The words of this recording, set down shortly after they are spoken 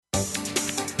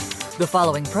The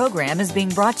following program is being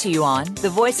brought to you on the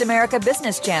Voice America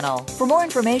Business Channel. For more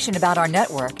information about our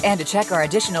network and to check our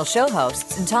additional show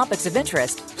hosts and topics of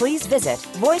interest, please visit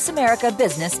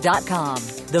voiceamericabusiness.com.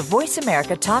 The Voice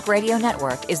America Talk Radio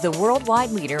Network is the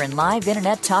worldwide leader in live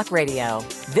Internet talk radio.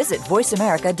 Visit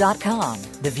voiceamerica.com.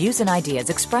 The views and ideas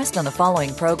expressed on the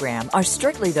following program are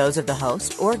strictly those of the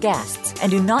host or guests and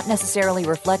do not necessarily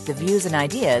reflect the views and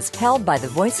ideas held by the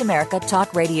Voice America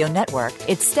Talk Radio Network,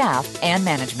 its staff, and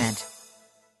management.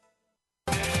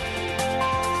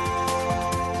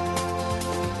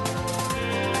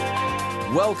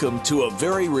 Welcome to a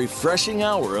very refreshing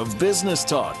hour of business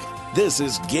talk. This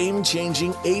is Game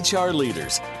Changing HR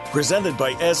Leaders, presented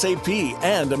by SAP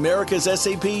and America's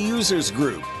SAP Users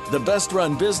Group. The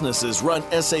best-run businesses run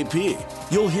SAP.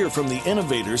 You'll hear from the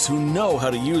innovators who know how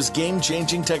to use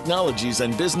game-changing technologies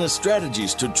and business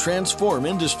strategies to transform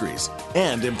industries.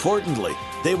 And importantly,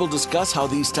 they will discuss how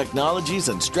these technologies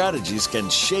and strategies can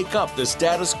shake up the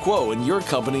status quo in your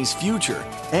company's future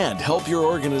and help your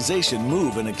organization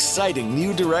move in exciting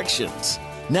new directions.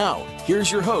 Now,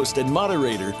 here's your host and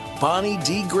moderator, Bonnie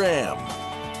D. Graham.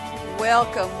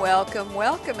 Welcome, welcome,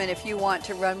 welcome. And if you want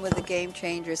to run with the Game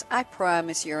Changers, I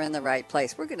promise you're in the right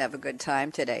place. We're going to have a good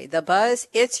time today. The Buzz,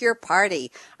 it's your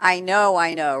party. I know.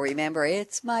 Remember,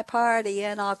 it's my party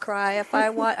and I'll cry if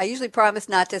I want. I usually promise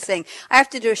not to sing. I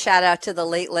have to do a shout out to the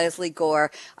late Leslie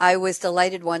Gore. I was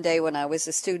delighted one day when I was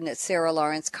a student at Sarah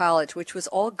Lawrence College, which was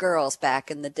all girls back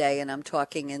in the day. And I'm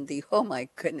talking in the, I'm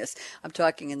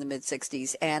talking in the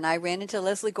mid-60s. And I ran into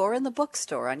Leslie Gore in the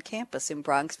bookstore on campus in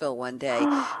Bronxville one day.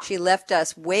 She left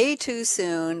us way too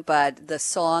soon, but the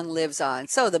song lives on.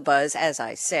 So the Buzz, as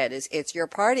I said, is it's your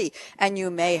party, and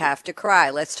you may have to cry.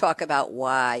 Let's talk about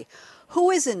why. Who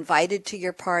is invited to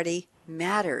your party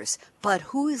matters, but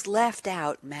who is left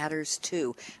out matters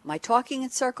too. Am I talking in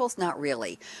circles? Not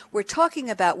really. We're talking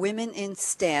about women in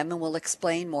STEM, and we'll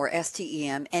explain more,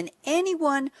 STEM, and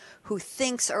anyone who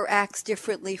thinks or acts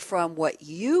differently from what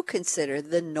you consider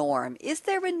the norm. Is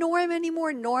there a norm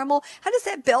anymore? Normal? How does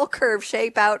that bell curve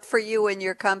shape out for you and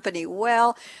your company?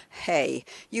 Well, hey,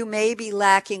 you may be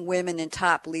lacking women in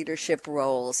top leadership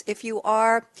roles. If you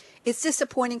are, it's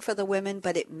disappointing for the women,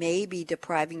 but it may be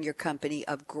depriving your company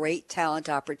of great talent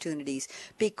opportunities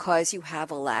because you have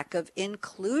a lack of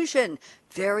inclusion.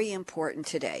 Very important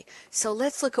today. So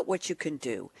let's look at what you can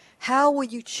do. How will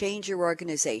you change your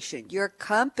organization, your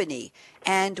company,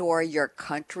 and or your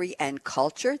country and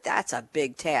culture? That's a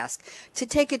big task to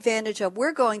take advantage of.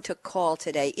 We're going to call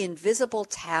today invisible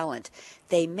talent.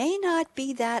 They may not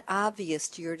be that obvious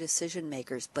to your decision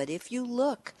makers, but if you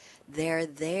look, they're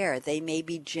there. They may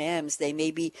be gems. They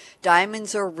may be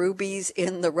diamonds or rubies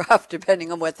in the rough, depending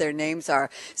on what their names are.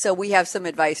 So we have some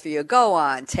advice for you. Go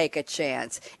on, take a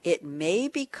chance. It may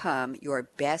become your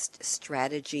best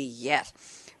strategy yet.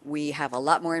 We have a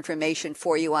lot more information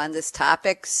for you on this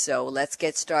topic, so let's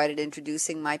get started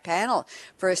introducing my panel.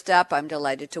 First up, I'm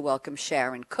delighted to welcome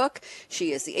Sharon Cook.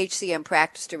 She is the HCM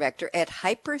Practice Director at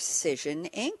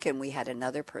Hypercision, Inc., and we had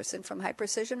another person from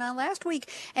Hypercision on last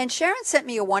week. And Sharon sent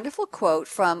me a wonderful quote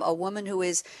from a woman who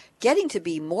is getting to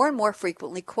be more and more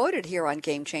frequently quoted here on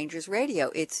Game Changers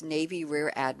Radio. It's Navy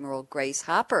Rear Admiral Grace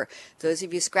Hopper. Those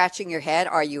of you scratching your head,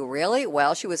 are you really?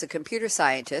 Well, she was a computer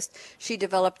scientist. She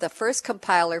developed the first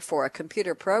compiler for a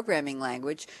computer programming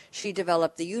language. She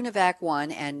developed the UNIVAC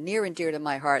 1 and, near and dear to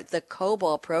my heart, the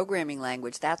COBOL programming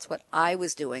language. That's what I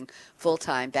was doing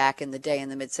full-time back in the day in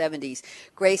the mid-70s.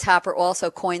 Grace Hopper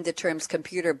also coined the terms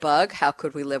computer bug, how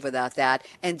could we live without that,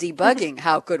 and debugging,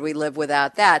 how could we live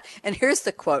without that. And here's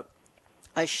the quote: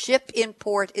 "A ship in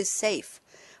port is safe,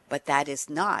 but that is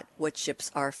not what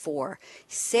ships are for.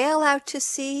 Sail out to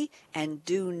sea and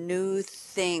do new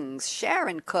things."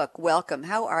 Sharon Cook, welcome.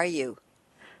 How are you?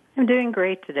 I'm doing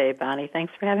great today, Bonnie.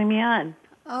 Thanks for having me on.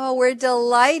 Oh, we're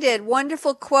delighted.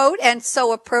 Wonderful quote, and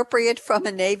so appropriate from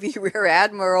a Navy Rear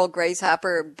Admiral. Grace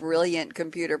Hopper, brilliant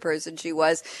computer person she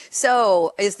was.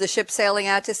 So, is the ship sailing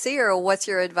out to sea, or what's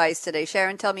your advice today?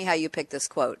 Sharon, tell me how you picked this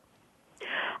quote.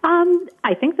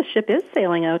 I think the ship is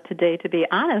sailing out today, to be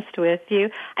honest with you.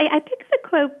 I picked the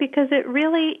quote because it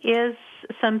really is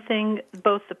something,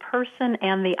 both the person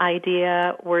and the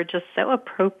idea were just so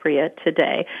appropriate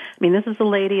today. I mean, this is a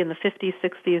lady in the 50s,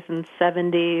 60s, and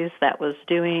 70s that was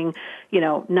doing,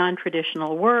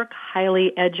 non-traditional work,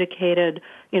 highly educated,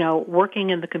 working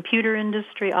in the computer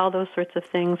industry, all those sorts of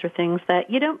things are things that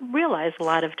you don't realize a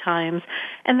lot of times.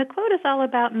 And the quote is all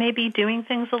about maybe doing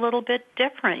things a little bit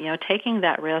different, taking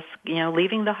that risk,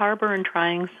 leaving the harbor and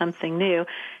trying something new.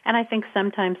 And I think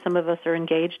sometimes some of us are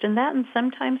engaged in that, and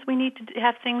sometimes we need to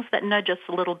have things that nudge us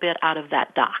a little bit out of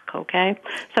that dock, okay?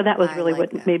 So that was really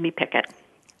what made me pick it.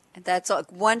 That's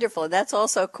wonderful. That's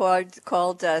also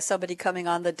called somebody coming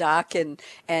on the dock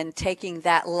and taking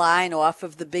that line off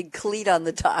of the big cleat on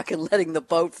the dock and letting the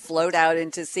boat float out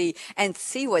into sea and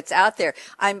see what's out there.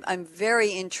 I'm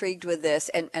very intrigued with this.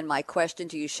 And my question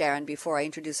to you, Sharon, before I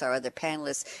introduce our other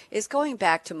panelists, is going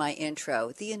back to my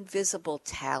intro, the invisible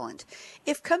talent.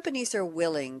 If companies are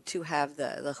willing to have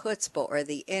the chutzpah or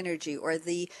the energy or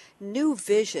the new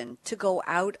vision to go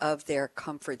out of their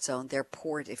comfort zone, their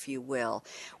port, if you will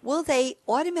they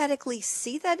automatically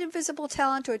see that invisible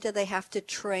talent, or do they have to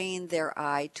train their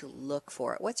eye to look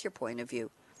for it? What's your point of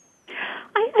view?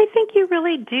 I think you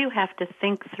really do have to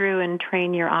think through and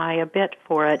train your eye a bit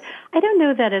for it. I don't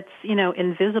know that it's,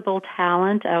 invisible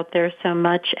talent out there so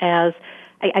much as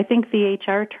I think the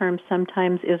HR term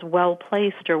sometimes is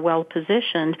well-placed or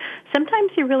well-positioned.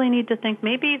 Sometimes you really need to think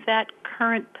maybe that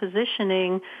current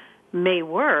positioning may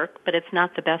work, but it's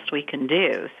not the best we can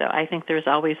do. So I think there's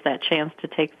always that chance to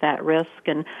take that risk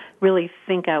and really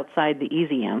think outside the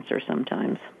easy answer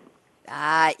sometimes.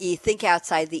 You think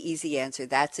outside the easy answer.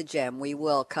 That's a gem. We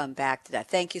will come back to that.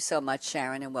 Thank you so much,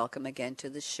 Sharon, and welcome again to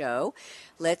the show.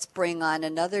 Let's bring on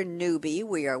another newbie.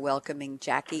 We are welcoming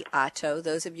Jackie Otto.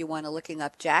 Those of you want to looking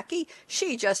up Jackie,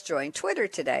 she just joined Twitter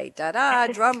today. Da-da,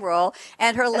 drum roll.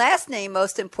 And her last name,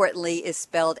 most importantly, is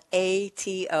spelled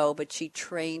A-T-O, but she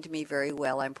trained me very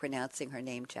well. I'm pronouncing her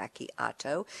name Jackie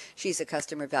Otto. She's a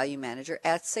customer value manager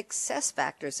at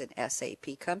SuccessFactors, an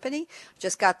SAP company.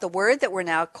 Just got the word that we're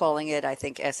now calling it, I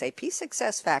think, SAP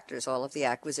SuccessFactors. All of the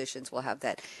acquisitions will have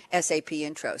that SAP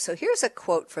intro. So here's a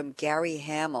quote from Gary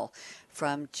Hamel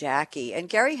from Jackie. And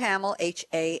Gary Hamel,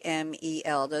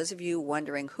 Hamel, those of you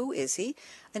wondering who is he?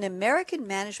 An American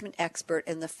management expert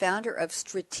and the founder of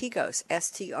Strategos,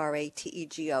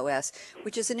 Strategos,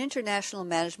 which is an international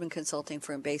management consulting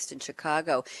firm based in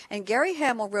Chicago. And Gary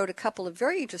Hamel wrote a couple of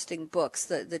very interesting books.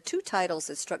 The two titles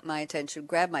that struck my attention,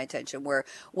 grabbed my attention, were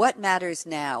What Matters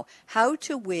Now? How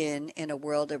to Win in a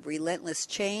World of Relentless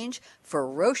Change,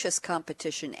 Ferocious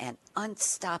Competition, and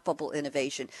Unstoppable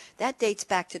Innovation. That dates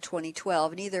back to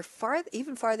 2012, and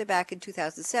even farther back in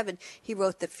 2007, he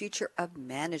wrote The Future of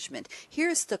Management.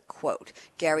 Here's the quote.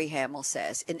 Gary Hamel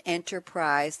says, an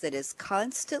enterprise that is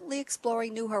constantly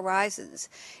exploring new horizons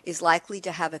is likely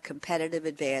to have a competitive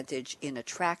advantage in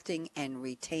attracting and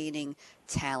retaining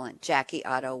talent. Jackie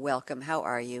Otto, welcome. How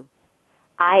are you?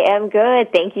 I am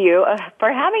good. Thank you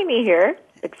for having me here.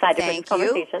 Excited for this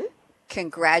conversation.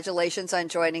 Congratulations on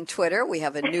joining Twitter. We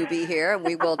have a newbie here, and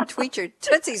we will tweet your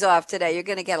tootsies off today. You're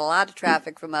going to get a lot of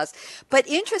traffic from us. But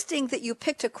interesting that you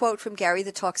picked a quote from Gary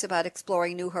that talks about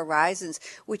exploring new horizons,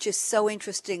 which is so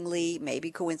interestingly,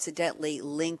 maybe coincidentally,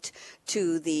 linked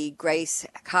to the Grace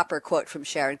Hopper quote from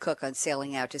Sharon Cook on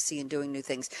sailing out to sea and doing new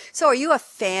things. So are you a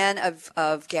fan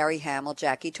of Gary Hamel?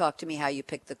 Jackie, talk to me how you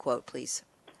picked the quote, please.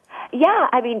 Yeah,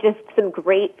 I mean, just some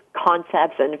great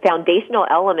concepts and foundational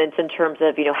elements in terms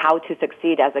of, how to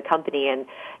succeed as a company and,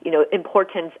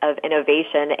 importance of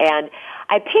innovation. And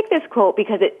I picked this quote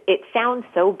because it sounds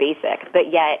so basic,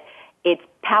 but yet it's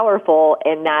powerful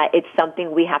in that it's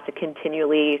something we have to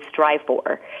continually strive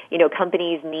for.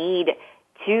 Companies need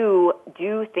to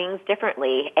do things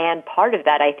differently. And part of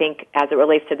that, I think, as it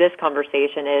relates to this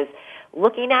conversation is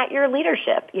looking at your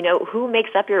leadership, who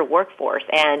makes up your workforce,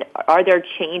 and are there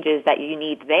changes that you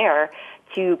need there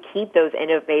to keep those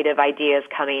innovative ideas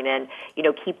coming and,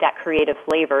 keep that creative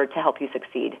flavor to help you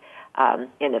succeed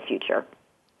in the future.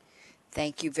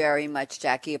 Thank you very much,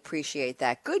 Jackie. Appreciate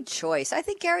that. Good choice. I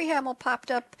think Gary Hamel popped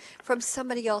up from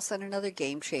somebody else on another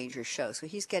Game Changer show, so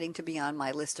he's getting to be on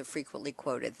my list of frequently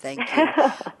quoted. Thank you.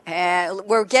 And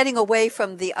we're getting away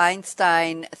from the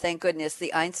Einstein, thank goodness,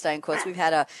 the Einstein quotes. We've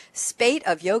had a spate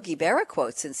of Yogi Berra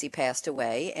quotes since he passed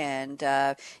away. And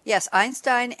yes,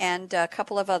 Einstein and a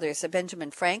couple of others,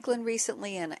 Benjamin Franklin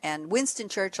recently and Winston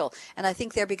Churchill. And I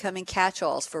think they're becoming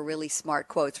catch-alls for really smart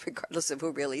quotes, regardless of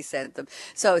who really said them.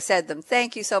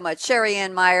 Thank you so much. Sherry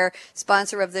Ann Meyer,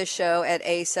 sponsor of this show at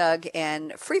ASUG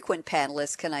and frequent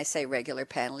panelist, can I say regular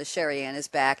panelist. Sherry Ann is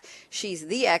back. She's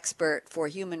the expert for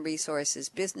human resources,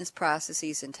 business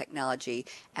processes, and technology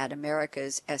at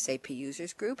America's SAP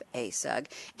Users Group, ASUG.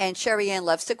 And Sherry Ann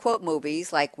loves to quote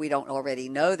movies, like we don't already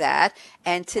know that.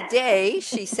 And today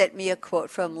she sent me a quote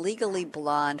from Legally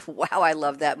Blonde. Wow, I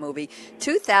love that movie.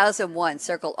 2001,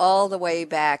 circle all the way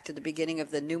back to the beginning of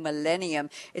the new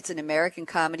millennium. It's an American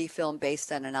comedy film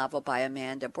based on a novel by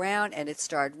Amanda Brown, and it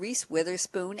starred Reese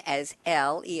Witherspoon as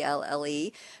Elle,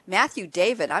 E-L-L-E, Matthew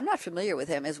David, I'm not familiar with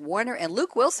him, as Warner, and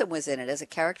Luke Wilson was in it as a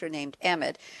character named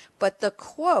Emmett. But the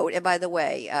quote, and by the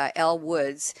way, Elle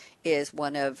Woods is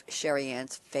one of Sherry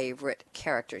Ann's favorite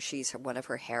characters. She's one of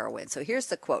her heroines. So here's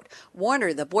the quote.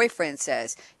 Warner, the boyfriend,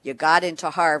 says, "You got into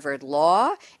Harvard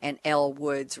Law?" And Elle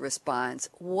Woods responds,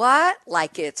 "What?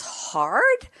 Like it's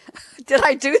hard?" Did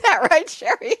I do that right,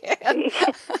 Sherry Ann?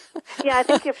 Yeah, I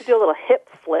think you have to do a little hip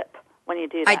flip when you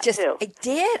do that, too. I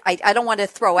did. I don't want to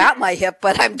throw out my hip,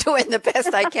 but I'm doing the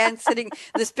best I can sitting in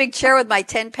this big chair with my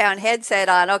 10-pound headset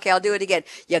on. Okay, I'll do it again.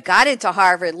 You got into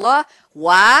Harvard Law?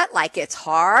 What? Like it's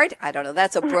hard? I don't know.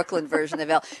 That's a Brooklyn version of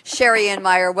Elle. Sherry Ann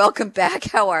Meyer, welcome back.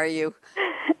 How are you?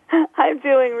 I'm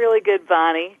doing really good,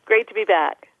 Bonnie. Great to be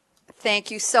back.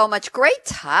 Thank you so much. Great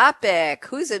topic.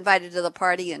 Who's invited to the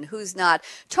party and who's not?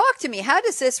 Talk to me. How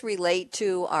does this relate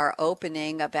to our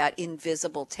opening about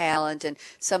invisible talent and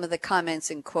some of the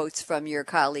comments and quotes from your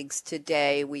colleagues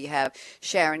today? We have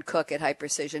Sharon Cook at High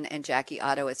Precision and Jackie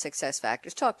Otto at Success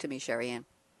Factors. Talk to me, Sherry Ann.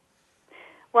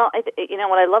 Well,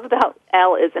 what I love about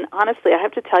Elle is, and honestly, I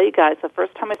have to tell you guys, the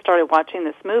first time I started watching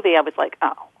this movie, I was like,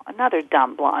 oh, another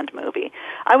dumb blonde movie.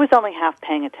 I was only half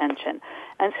paying attention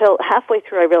until halfway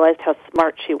through I realized how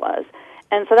smart she was.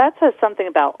 And so that says something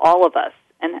about all of us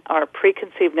and our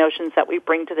preconceived notions that we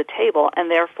bring to the table, and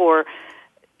therefore,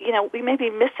 we may be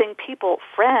missing people,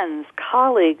 friends,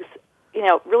 colleagues,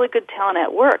 really good talent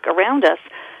at work around us,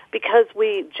 because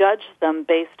we judge them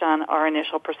based on our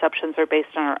initial perceptions or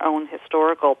based on our own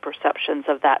historical perceptions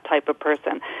of that type of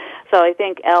person. So I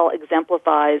think Elle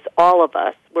exemplifies all of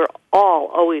us. We're all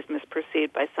always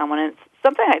misperceived by someone, and it's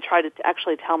something I try to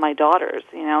actually tell my daughters.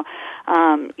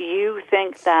 You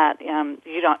think that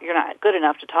you're not good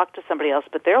enough to talk to somebody else,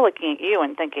 but they're looking at you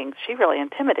and thinking, she really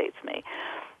intimidates me.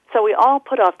 So we all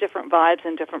put off different vibes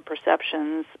and different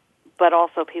perceptions, but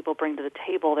also people bring to the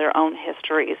table their own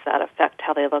histories that affect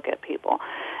how they look at people.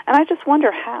 And I just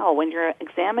wonder how, when you're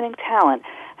examining talent,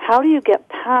 how do you get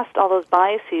past all those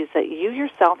biases that you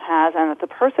yourself has and that the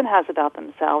person has about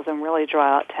themselves and really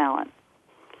draw out talent?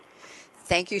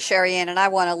 Thank you, Sherry Ann. And I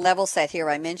want to level set here.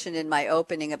 I mentioned in my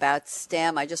opening about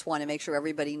STEM. I just want to make sure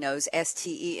everybody knows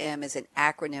STEM is an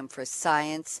acronym for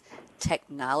science,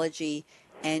 technology,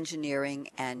 engineering,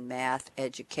 and math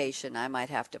education. I might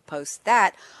have to post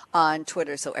that on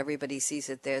Twitter so everybody sees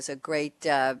it. There's a great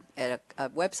a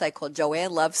website called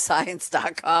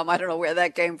JoanneLovesCience.com. I don't know where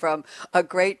that came from. A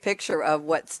great picture of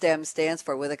what STEM stands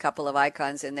for with a couple of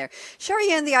icons in there.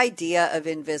 Sherry Ann, the idea of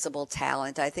invisible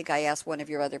talent. I think I asked one of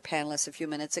your other panelists a few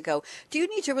minutes ago, do you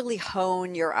need to really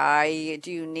hone your eye?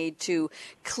 Do you need to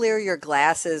clear your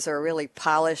glasses or really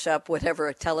polish up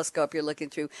whatever telescope you're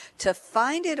looking through to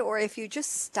find it? Or if you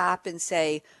just stop and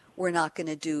say, we're not going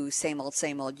to do same old,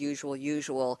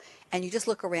 usual, and you just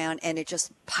look around and it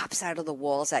just pops out of the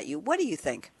walls at you. What do you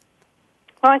think?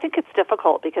 Well, I think it's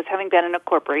difficult because having been in a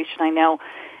corporation, I know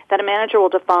that a manager will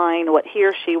define what he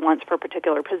or she wants for a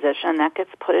particular position. That gets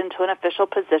put into an official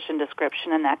position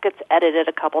description, and that gets edited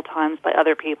a couple times by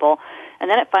other people. And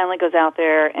then it finally goes out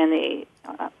there in the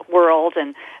world,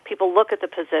 and people look at the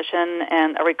position,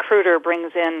 and a recruiter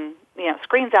brings in,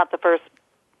 screens out the first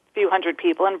few hundred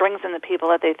people and brings in the people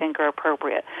that they think are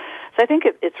appropriate. So I think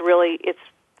it's really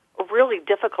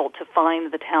difficult to find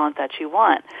the talent that you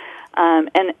want.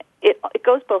 And it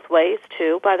goes both ways,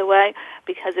 too, by the way,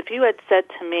 because if you had said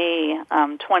to me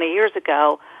 20 years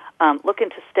ago, look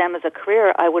into STEM as a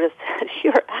career, I would have said,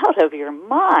 you're out of your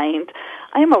mind.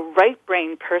 I am a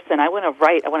right-brain person. I want to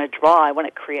write, I want to draw, I want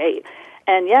to create.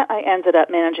 And yet I ended up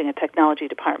managing a technology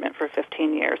department for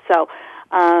 15 years. So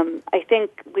I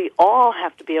think we all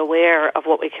have to be aware of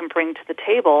what we can bring to the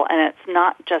table, and it's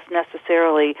not just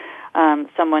necessarily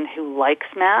someone who likes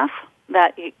math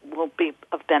that will be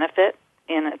of benefit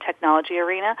in a technology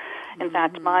arena. In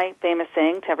fact, my famous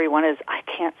saying to everyone is, I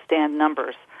can't stand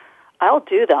numbers. I'll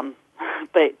do them,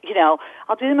 but,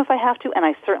 I'll do them if I have to, and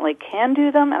I certainly can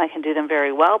do them, and I can do them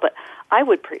very well, but I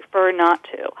would prefer not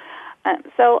to.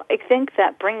 So I think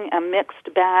that bringing a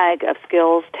mixed bag of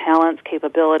skills, talents,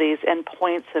 capabilities, and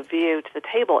points of view to the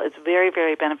table is very,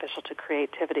 very beneficial to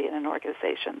creativity in an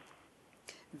organization.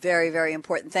 Very, very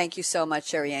important. Thank you so much,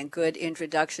 Sherry Ann. Good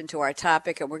introduction to our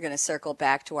topic, and we're going to circle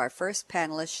back to our first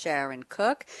panelist, Sharon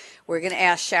Cook. We're going to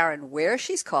ask Sharon where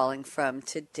she's calling from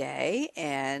today,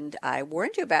 and I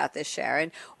warned you about this,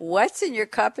 Sharon. What's in your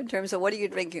cup in terms of what are you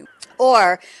drinking?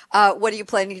 Or what are you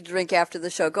planning to drink after the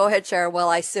show? Go ahead, Sharon, while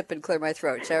I sip and clear my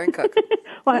throat. Sharon Cook.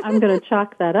 Well, I'm going to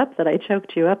chalk that up that I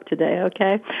choked you up today,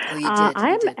 okay? Oh, you did.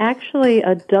 I'm actually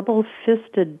a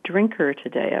double-fisted drinker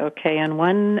today, okay? In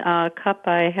one cup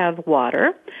I have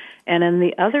water, And in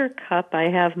the other cup, I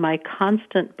have my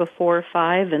constant before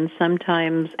 5 and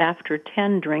sometimes after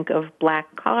 10 drink of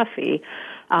black coffee.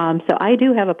 So I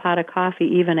do have a pot of coffee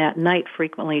even at night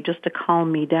frequently just to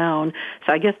calm me down.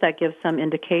 So I guess that gives some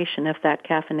indication if that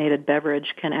caffeinated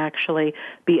beverage can actually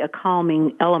be a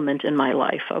calming element in my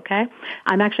life, okay?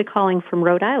 I'm actually calling from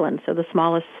Rhode Island, so the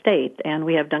smallest state, and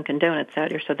we have Dunkin' Donuts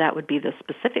out here, so that would be the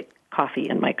specific coffee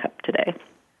in my cup today.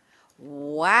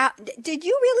 Wow. Did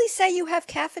you really say you have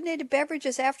caffeinated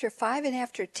beverages after 5 and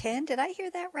after 10? Did I hear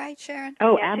that right, Sharon?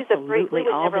 Oh, yeah, absolutely,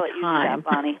 all the time.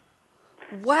 Bonnie.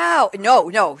 Wow.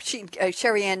 No.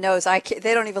 Sherry Ann knows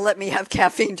they don't even let me have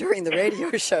caffeine during the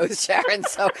radio shows, Sharon,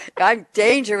 so I'm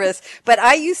dangerous. But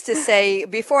I used to say,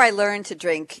 before I learned to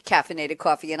drink caffeinated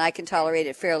coffee, and I can tolerate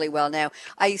it fairly well now,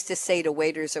 I used to say to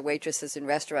waiters or waitresses in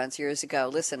restaurants years ago,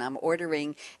 listen, I'm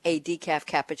ordering a decaf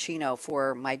cappuccino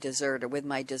for my dessert or with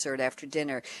my dessert after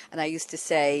dinner. And I used to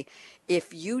say,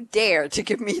 if you dare to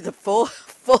give me the full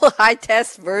high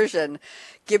test version,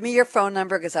 give me your phone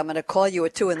number because I'm going to call you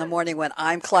at 2 a.m. when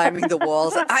I'm climbing the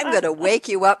walls. I'm going to wake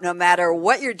you up no matter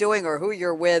what you're doing or who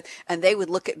you're with. And they would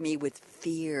look at me with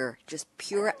fear, just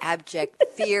pure abject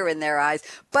fear in their eyes.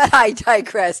 But I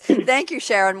digress. Thank you,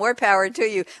 Sharon. More power to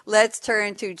you. Let's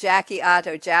turn to Jackie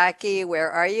Otto. Jackie, where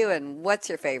are you and what's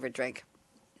your favorite drink?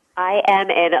 I am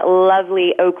in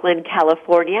lovely Oakland,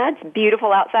 California. It's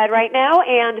beautiful outside right now,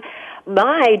 and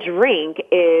my drink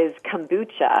is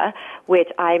kombucha, which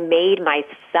I made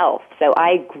myself. So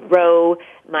I grow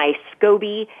my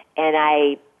SCOBY and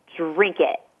I drink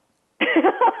it.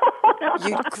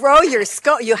 You grow your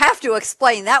SCOBY. You have to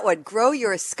explain that one. Grow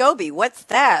your SCOBY. What's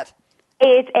that?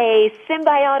 It's a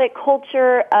symbiotic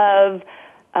culture of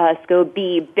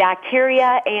SCOBY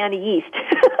bacteria and yeast.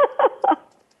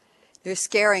 You're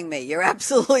scaring me. You're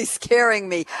absolutely scaring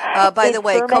me. By the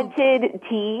way, fermented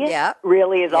tea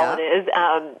really is all it is,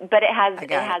 but it has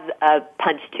a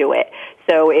punch to it.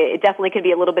 So it definitely can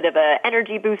be a little bit of an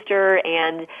energy booster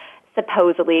and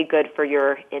supposedly good for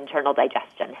your internal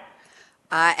digestion.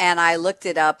 And I looked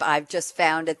it up. I've just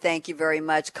found it. Thank you very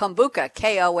much. Kombucha,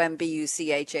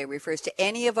 Kombucha, refers to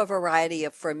any of a variety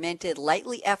of fermented,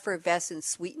 lightly effervescent,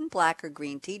 sweetened black or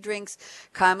green tea drinks,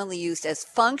 commonly used as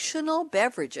functional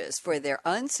beverages for their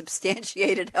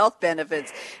unsubstantiated health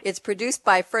benefits. It's produced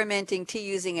by fermenting tea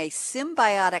using a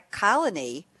symbiotic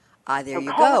colony. There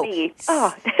you go.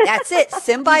 Oh. That's it.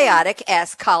 Symbiotic,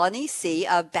 S, colony, C,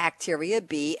 of bacteria,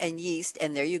 B, and yeast.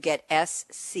 And there you get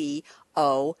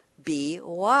SCOBY,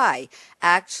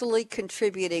 actually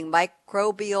contributing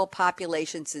microbial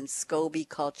populations in SCOBY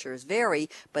cultures vary,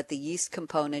 but the yeast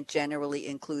component generally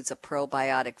includes a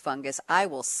probiotic fungus. I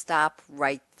will stop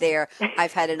right there.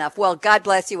 I've had enough. Well, God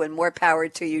bless you and more power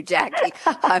to you, Jackie.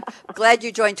 I'm glad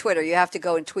you joined Twitter. You have to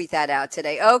go and tweet that out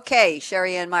today. Okay,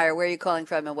 Sherry Ann Meyer, where are you calling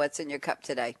from and what's in your cup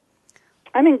today?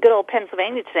 I'm in good old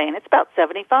Pennsylvania today, and it's about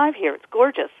 75 here. It's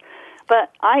gorgeous.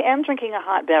 But I am drinking a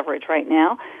hot beverage right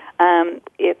now.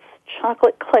 It's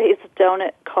chocolate glazed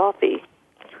donut coffee.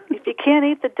 If you can't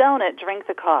eat the donut, drink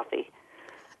the coffee.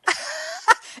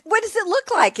 What does it look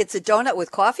like? It's a donut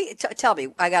with coffee? Tell me.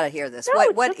 I got to hear this.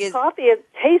 No, what it's is coffee? It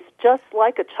tastes just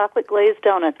like a chocolate glazed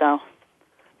donut, though.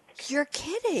 You're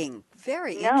kidding.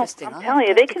 Very no, interesting. I'm telling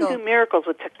you, they can do miracles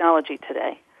with technology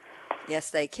today.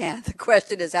 Yes, they can. The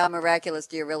question is, how miraculous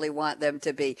do you really want them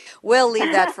to be? We'll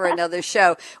leave that for another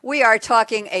show. We are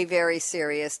talking a very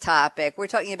serious topic. We're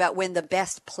talking about when the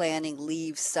best planning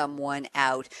leaves someone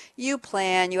out. You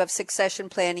plan, you have succession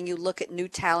planning, you look at new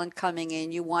talent coming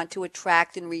in, you want to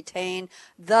attract and retain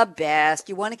the best,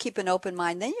 you want to keep an open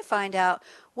mind. Then you find out,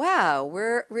 wow,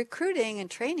 we're recruiting and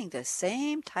training the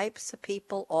same types of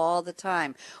people all the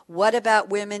time. What about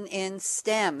women in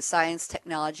STEM, science,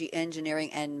 technology,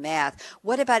 engineering, and math?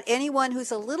 What about anyone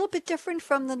who's a little bit different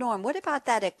from the norm? What about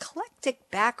that eclectic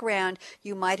background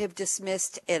you might have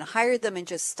dismissed and hired them and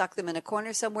just stuck them in a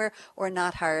corner somewhere or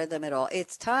not hire them at all?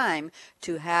 It's time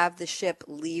to have the ship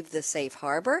leave the safe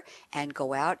harbor and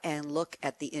go out and look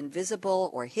at the invisible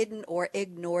or hidden or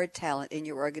ignored talent in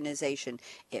your organization.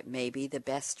 It may be the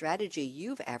best strategy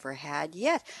you've ever had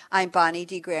yet. I'm Bonnie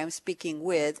D. Graham speaking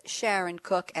with Sharon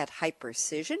Cook at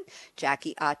Hypercision,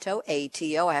 Jackie Otto,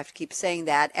 ATO, I have to keep saying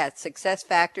that, at Success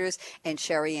Factors, and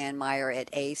Sherry Ann Meyer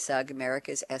at ASUG,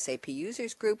 America's SAP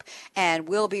Users Group. And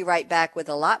we'll be right back with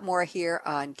a lot more here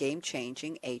on Game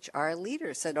Changing HR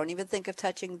Leaders. So don't even think of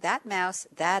touching that mouse,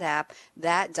 that app,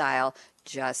 that dial.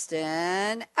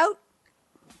 Justin, out.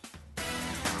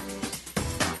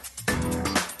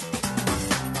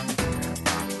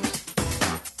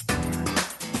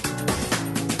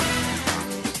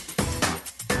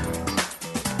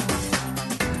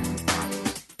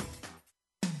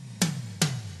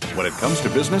 it comes to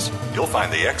business, you'll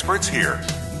find the experts here.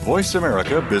 Voice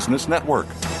America Business Network.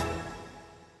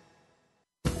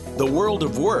 The world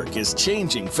of work is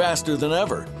changing faster than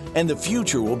ever, and the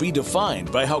future will be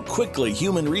defined by how quickly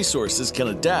human resources can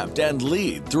adapt and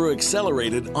lead through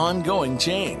accelerated, ongoing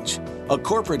change. A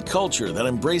corporate culture that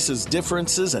embraces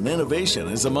differences and innovation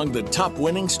is among the top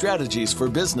winning strategies for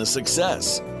business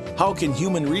success. How can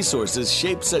human resources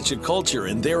shape such a culture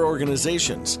in their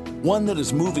organizations? One that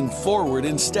is moving forward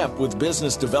in step with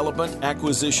business development,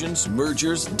 acquisitions,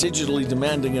 mergers, digitally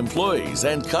demanding employees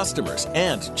and customers,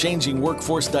 and changing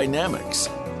workforce dynamics.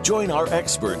 Join our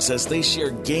experts as they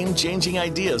share game-changing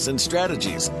ideas and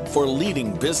strategies for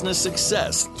leading business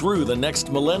success through the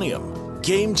next millennium.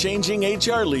 Game-Changing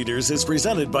HR Leaders is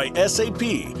presented by SAP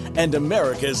and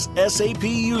America's SAP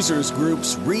Users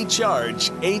Group's Recharge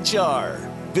HR.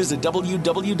 Visit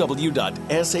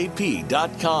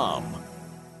www.sap.com.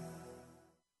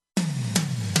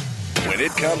 When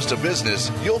it comes to business,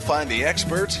 you'll find the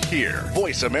experts here.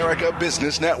 Voice America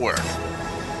Business Network.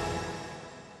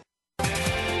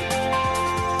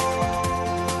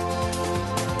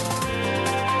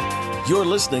 You're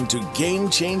listening to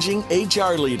Game-Changing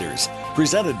HR Leaders,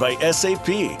 presented by SAP,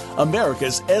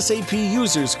 America's SAP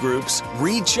Users Group's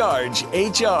Recharge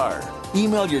HR.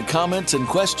 Email your comments and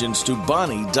questions to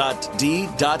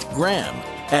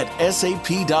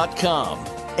bonnie.d.graham@sap.com.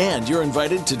 And you're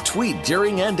invited to tweet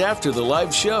during and after the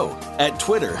live show at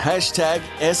Twitter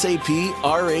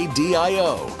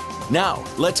 #SAPRADIO. Now,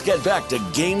 let's get back to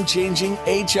Game-Changing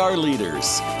HR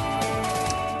Leaders.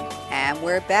 And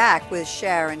we're back with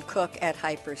Sharon Cook at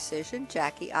Hypercision,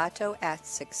 Jackie Otto at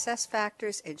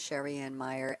SuccessFactors, and Sherry Ann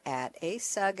Meyer at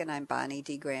ASUG. And I'm Bonnie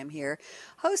D. Graham here,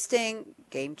 hosting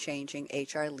Game-Changing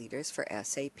HR Leaders for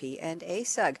SAP and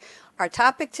ASUG. Our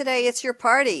topic today, it's your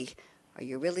party. Are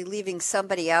you really leaving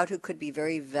somebody out who could be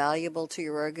very valuable to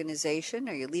your organization?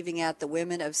 Are you leaving out the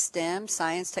women of STEM,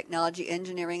 science, technology,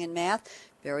 engineering, and math?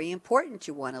 Very important.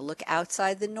 You want to look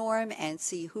outside the norm and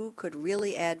see who could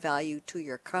really add value to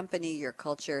your company, your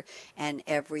culture, and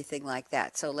everything like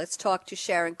that. So let's talk to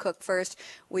Sharon Cook first.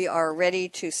 We are ready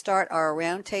to start our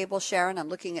roundtable. Sharon, I'm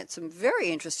looking at some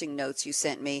very interesting notes you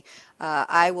sent me.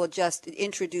 I will just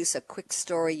introduce a quick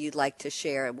story you'd like to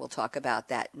share, and we'll talk about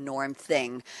that norm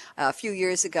thing. A few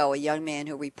years ago, a young man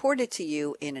who reported to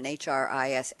you in an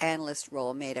HRIS analyst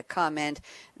role made a comment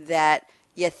that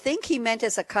you think he meant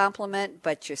as a compliment,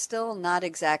 but you're still not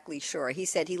exactly sure. He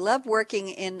said he loved working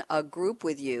in a group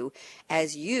with you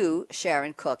as you,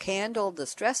 Sharon Cook, handled the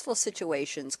stressful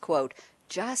situations, quote,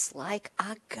 just like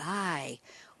a guy.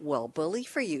 Well, bully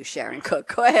for you, Sharon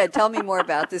Cook. Go ahead. Tell me more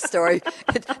about this story.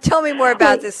 Tell me more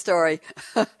about this story.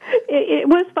 It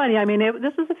was funny. I mean,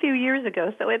 this was a few years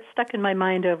ago, so it stuck in my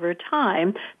mind over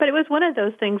time. But it was one of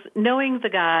those things, knowing the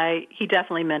guy, he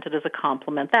definitely meant it as a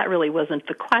compliment. That really wasn't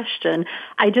the question.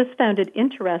 I just found it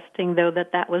interesting, though,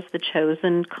 that was the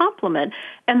chosen compliment.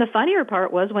 And the funnier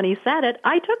part was when he said it,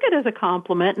 I took it as a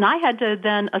compliment, and I had to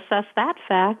then assess that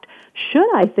fact.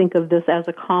 Should I think of this as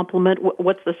a compliment?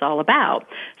 What's this all about?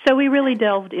 So we really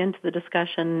delved into the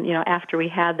discussion, after we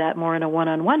had that more in a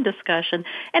one-on-one discussion,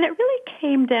 and it really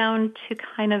came down to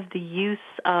kind of the use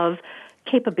of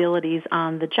capabilities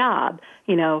on the job,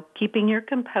 keeping your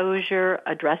composure,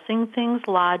 addressing things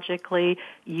logically,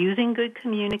 using good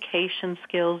communication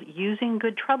skills, using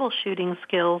good troubleshooting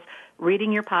skills,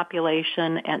 reading your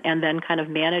population, and then kind of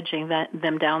managing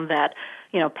them down that,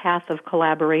 path of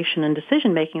collaboration and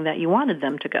decision-making that you wanted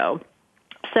them to go.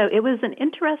 So it was an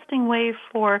interesting way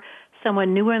for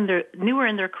someone newer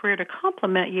in their career to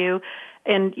compliment you.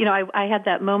 And, I had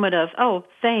that moment of, oh,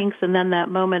 thanks, and then that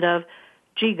moment of,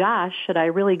 gee gosh, should I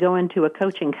really go into a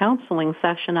coaching counseling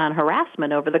session on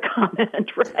harassment over the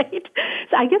comment, right?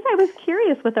 So I guess I was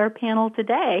curious with our panel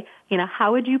today,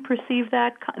 how would you perceive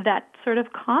that sort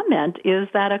of comment? Is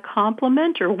that a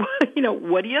compliment, or,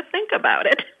 what do you think about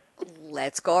it?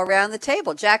 Let's go around the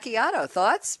table. Jackie Otto,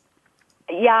 thoughts?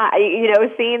 Yeah,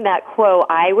 seeing that quote,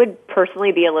 I would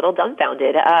personally be a little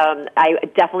dumbfounded. I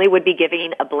definitely would be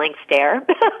giving a blank stare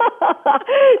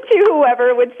to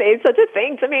whoever would say such a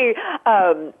thing to me.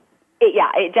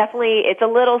 It's a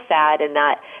little sad in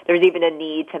that there's even a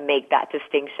need to make that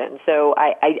distinction. So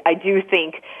I do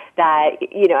think that,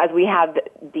 as we have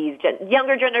these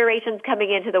younger generations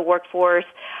coming into the workforce,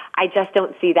 I just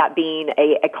don't see that being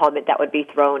a comment that would be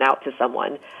thrown out to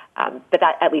someone. But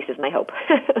that at least is my hope.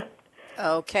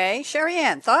 Okay. Sherry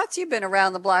Ann, thoughts? You've been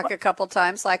around the block a couple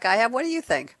times like I have. What do you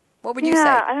think? What would you say?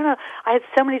 Yeah, I don't know. I had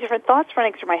so many different thoughts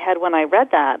running through my head when I read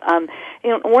that.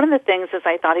 One of the things is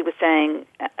I thought he was saying,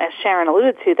 as Sharon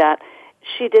alluded to, that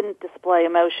she didn't display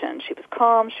emotion. She was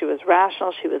calm, she was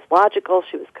rational, she was logical,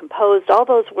 she was composed, all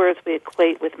those words we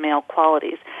equate with male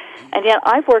qualities. And yet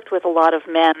I've worked with a lot of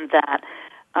men that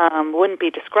wouldn't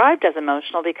be described as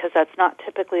emotional because that's not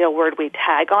typically a word we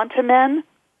tag onto men,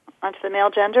 onto the male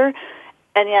gender.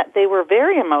 And yet they were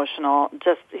very emotional,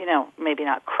 just, maybe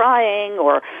not crying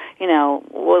or,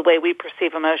 the way we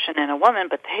perceive emotion in a woman,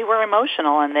 but they were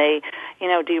emotional and they,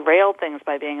 derailed things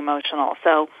by being emotional.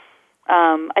 So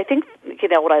I think,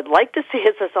 what I'd like to see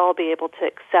is us all be able to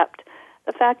accept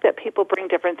the fact that people bring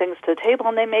different things to the table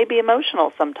and they may be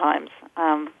emotional sometimes.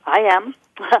 I am.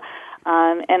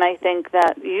 And I think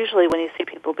that usually when you see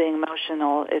people being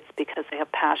emotional, it's because they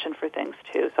have passion for things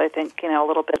too. So I think, a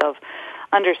little bit of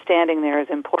understanding there is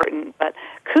important. But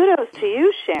kudos to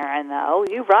you, Sharon, though.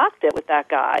 You rocked it with that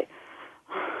guy.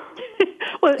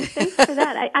 Well, thanks for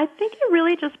that. I think it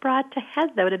really just brought to head,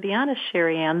 though, to be honest,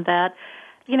 Sherry Ann, that,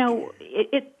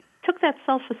 it took that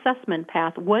self-assessment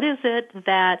path. What is it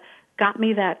that got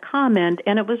me that comment?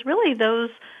 And it was really those,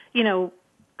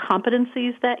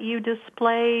 competencies that you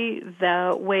display,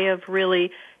 the way of really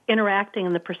interacting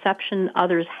and the perception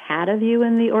others had of you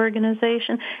in the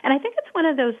organization. And I think it's one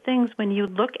of those things when you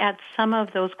look at some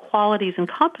of those qualities and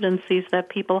competencies that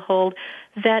people hold,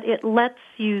 that it lets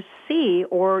you see,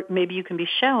 or maybe you can be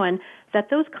shown, that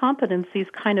those competencies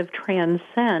kind of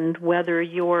transcend whether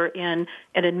you're in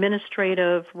an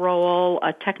administrative role,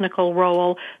 a technical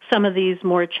role, some of these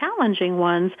more challenging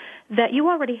ones, that you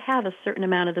already have a certain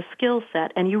amount of the skill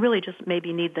set, and you really just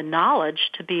maybe need the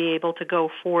knowledge to be able to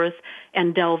go forth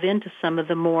and delve into some of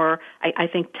the more, I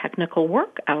think, technical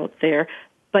work out there.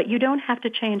 But you don't have to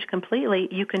change completely.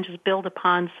 You can just build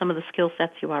upon some of the skill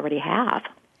sets you already have.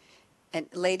 And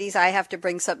ladies, I have to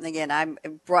bring something in. I'm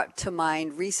brought to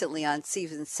mind recently on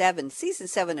season 7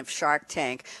 of Shark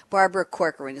Tank. Barbara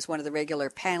Corcoran is one of the regular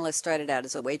panelists, started out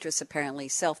as a waitress, apparently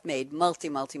self-made,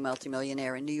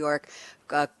 multi-millionaire in New York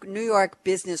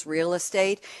business real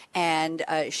estate. And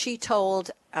she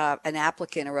told an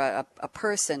applicant or a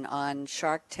person on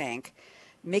Shark Tank,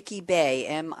 Mickey Bay,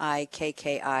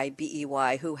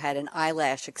 Mikkibey, who had an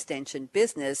eyelash extension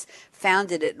business,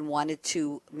 founded it and wanted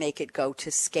to make it go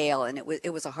to scale. And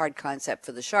it was a hard concept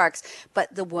for the sharks.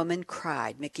 But the woman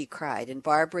cried. Mickey cried. And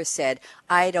Barbara said,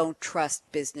 "I don't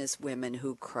trust business women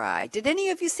who cry." Did any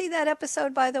of you see that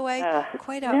episode, by the way? No,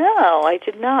 I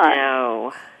did not.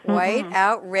 No. Quite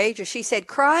outrageous. She said,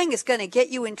 crying is going to get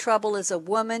you in trouble as a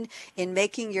woman in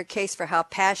making your case for how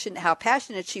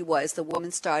passionate she was. The woman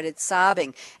started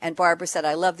sobbing. And Barbara said,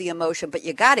 "I love the emotion, but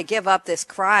you got to give up this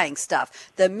crying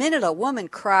stuff." The minute a woman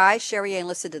cries, Sherry Ann,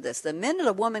 listen to this. The minute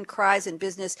a woman cries in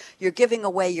business, you're giving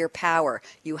away your power.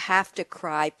 You have to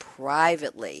cry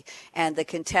privately. And the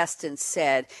contestants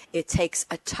said, it takes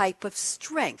a type of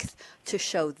strength to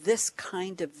show this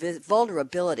kind of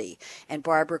vulnerability. And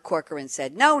Barbara Corcoran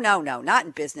said, no, not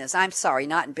in business. I'm sorry,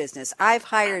 not in business. I've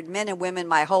hired men and women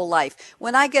my whole life.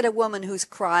 When I get a woman who's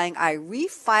crying, I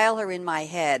refile her in my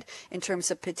head in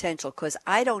terms of potential because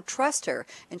I don't trust her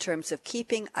in terms of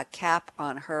keeping a cap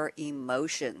on her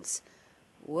emotions.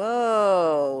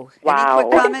 Whoa. Wow.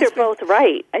 I think they're both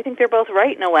right. I think they're both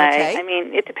right in a way. Okay. I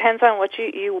mean, it depends on what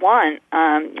you want.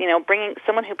 Bringing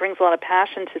someone who brings a lot of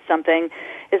passion to something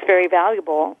is very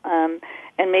valuable.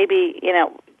 And maybe,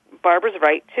 Barbara's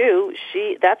right too.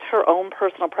 That's her own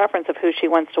personal preference of who she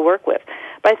wants to work with.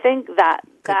 But I think that's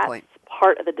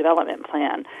part of the development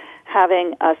plan,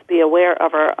 having us be aware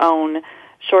of our own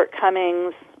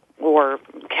shortcomings or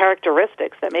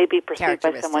characteristics that may be perceived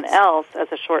by someone else as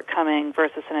a shortcoming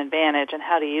versus an advantage, and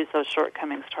how to use those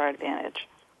shortcomings to our advantage.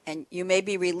 And you may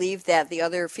be relieved that the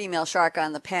other female shark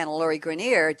on the panel, Lori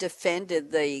Grenier,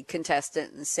 defended the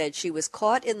contestant and said she was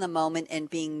caught in the moment and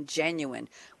being genuine,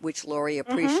 which Lori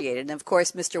appreciated. And, of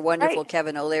course, Mr. Wonderful,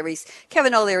 Kevin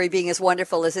O'Leary, being as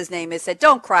wonderful as his name is, said,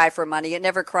 "Don't cry for money. It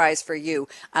never cries for you."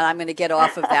 And I'm going to get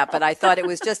off of that. But I thought it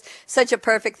was just such a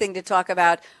perfect thing to talk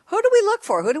about. Who do we look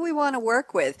for? Who do we want to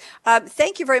work with?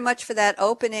 Thank you very much for that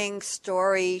opening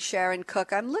story, Sharon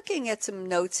Cook. I'm looking at some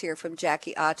notes here from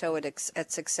Jackie Otto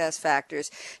at Success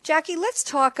Factors. Jackie, let's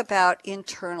talk about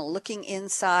internal, looking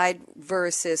inside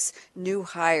versus new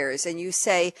hires. And you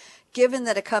say, given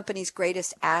that a company's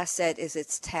greatest asset is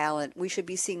its talent, we should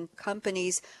be seeing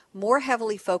companies more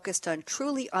heavily focused on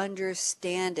truly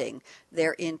understanding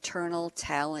their internal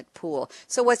talent pool.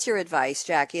 So what's your advice,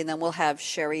 Jackie? And then we'll have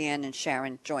Sherry Ann and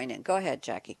Sharon join in. Go ahead,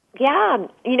 Jackie. Yeah,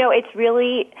 it's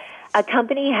really, a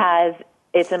company has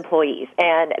its employees.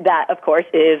 And that, of course,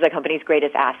 is a company's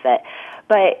greatest asset.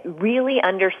 But really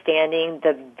understanding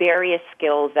the various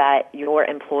skills that your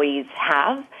employees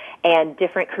have and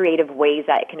different creative ways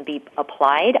that it can be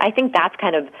applied, I think that's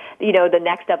kind of, the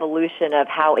next evolution of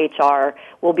how HR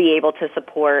will be able to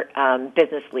support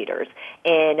business leaders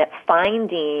in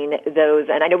finding those,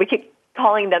 and I know we keep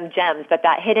calling them gems, but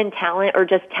that hidden talent or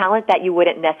just talent that you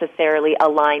wouldn't necessarily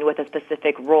align with a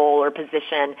specific role or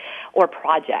position or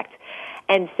project.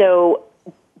 And so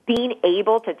being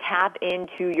able to tap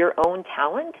into your own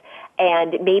talent,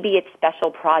 and maybe it's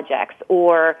special projects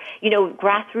or,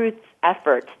 grassroots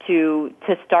efforts to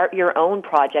start your own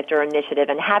project or initiative,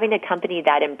 and having a company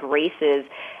that embraces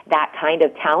that kind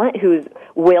of talent, who's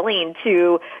willing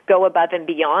to go above and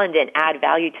beyond and add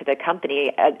value to the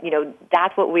company,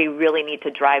 that's what we really need to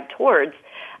drive towards.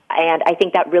 And I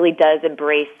think that really does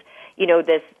embrace,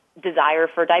 this desire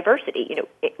for diversity.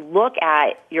 Look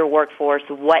at your workforce,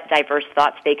 what diverse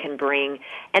thoughts they can bring,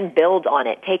 and build on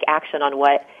it. Take action on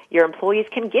what your employees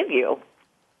can give you.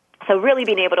 So really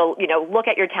being able to, look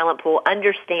at your talent pool,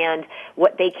 understand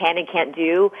what they can and can't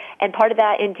do, and part of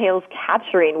that entails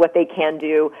capturing what they can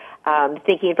do,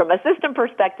 thinking from a system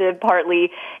perspective,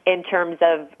 partly in terms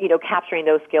of, capturing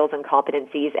those skills and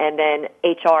competencies, and then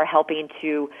HR helping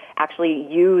to actually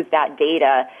use that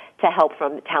data to help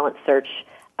from the talent search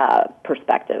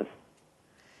perspective.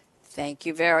 Thank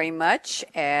you very much.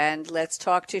 And let's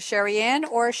talk to Sherry Ann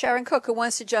or Sharon Cook, who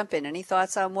wants to jump in. Any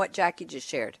thoughts on what Jackie just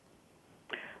shared?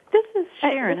 This is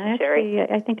Sharon.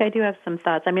 I think I do have some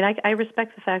thoughts. I mean, I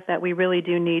respect the fact that we really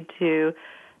do need to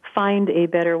find a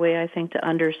better way, I think, to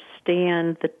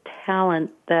understand the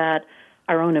talent that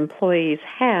our own employees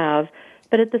have.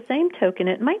 But at the same token,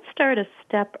 it might start a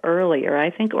step earlier. I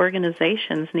think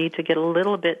organizations need to get a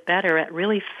little bit better at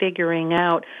really figuring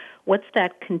out what's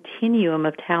that continuum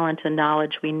of talent and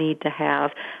knowledge we need to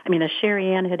have. I mean, as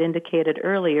Sherry Ann had indicated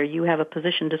earlier, you have a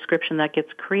position description that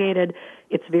gets created.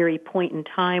 It's very point in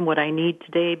time, what I need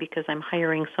today, because I'm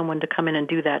hiring someone to come in and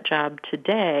do that job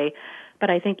today. But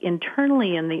I think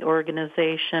internally in the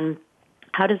organization,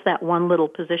 how does that one little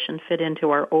position fit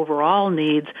into our overall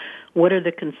needs? What are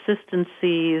the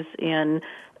consistencies in,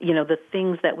 the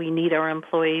things that we need our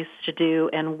employees to do,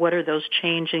 and what are those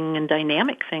changing and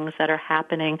dynamic things that are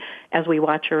happening as we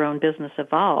watch our own business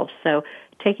evolve? So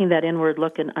taking that inward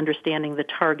look and understanding the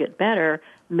target better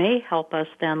may help us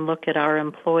then look at our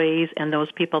employees and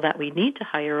those people that we need to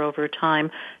hire over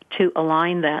time to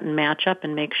align that and match up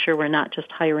and make sure we're not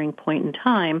just hiring point in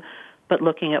time, but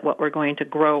looking at what we're going to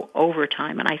grow over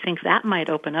time. And I think that might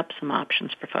open up some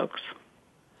options for folks.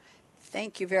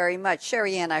 Thank you very much.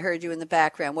 Sherry Ann, I heard you in the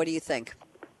background. What do you think?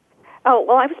 Oh,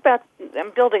 well,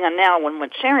 I'm building on now on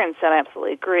what Sharon said. I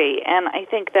absolutely agree. And I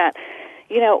think that,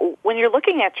 when you're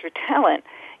looking at your talent,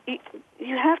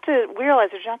 you have to realize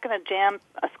you're not going to jam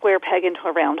a square peg into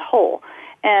a round hole.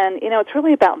 And, it's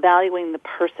really about valuing the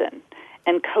person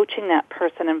and coaching that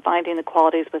person and finding the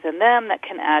qualities within them that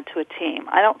can add to a team.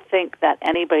 I don't think that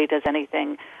anybody does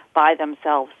anything by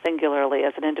themselves singularly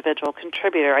as an individual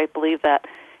contributor. I believe that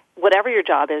whatever your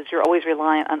job is, you're always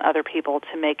reliant on other people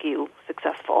to make you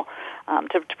successful,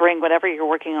 to bring whatever you're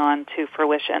working on to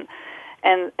fruition.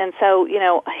 And so,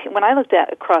 when I looked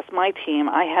at across my team,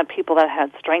 I had people that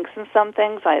had strengths in some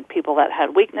things. I had people that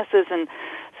had weaknesses and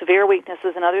severe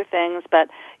weaknesses in other things. But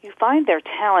you find their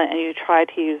talent and you try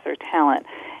to use their talent.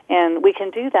 And we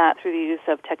can do that through the use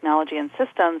of technology and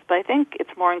systems. But I think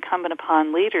it's more incumbent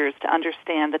upon leaders to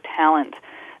understand the talent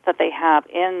that they have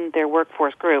in their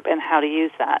workforce group and how to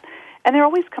use that. And there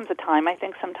always comes a time, I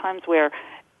think sometimes, where,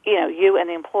 you and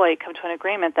the employee come to an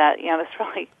agreement that, this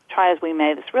really, try as we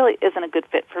may, this really isn't a good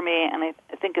fit for me, and I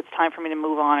think it's time for me to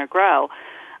move on or grow.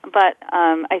 But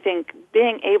I think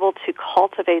being able to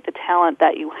cultivate the talent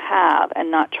that you have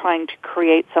and not trying to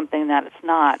create something that it's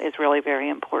not is really very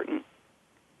important.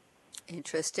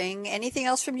 Interesting. Anything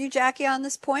else from you, Jackie, on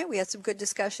this point? We had some good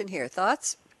discussion here.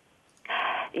 Thoughts?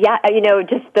 Yeah,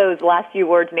 just those last few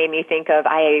words made me think of,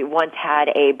 I once had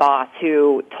a boss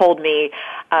who told me,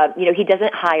 he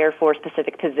doesn't hire for a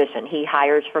specific position. He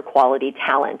hires for quality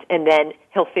talent, and then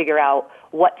he'll figure out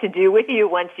what to do with you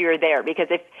once you're there. Because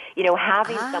if,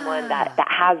 having someone that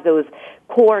has those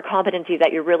core competencies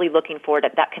that you're really looking for,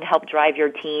 that can help drive your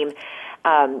team,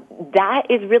 that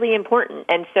is really important.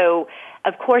 And so,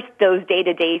 of course, those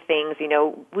day-to-day things,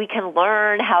 we can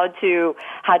learn how to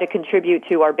contribute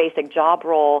to our basic job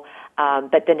role,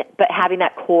 but having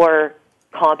that core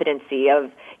competency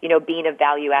of, being a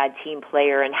value-add team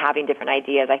player and having different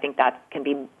ideas, I think that can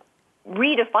be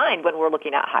redefined when we're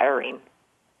looking at hiring.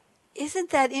 Isn't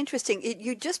that interesting?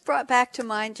 You just brought back to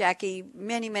mind, Jackie,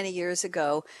 many, many years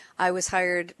ago, I was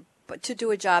hired to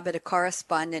do a job at a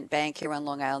correspondent bank here on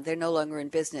Long Island. They're no longer in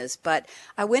business, but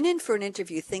I went in for an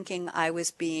interview thinking I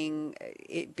was being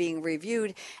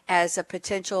reviewed as a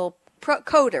potential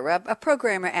coder, a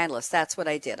programmer analyst. That's what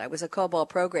I did. I was a COBOL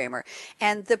programmer.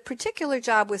 And the particular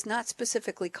job was not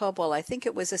specifically COBOL. I think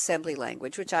it was assembly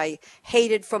language, which I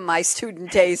hated from my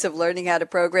student days of learning how to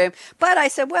program. But I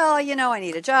said, well, I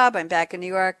need a job. I'm back in New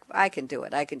York. I can do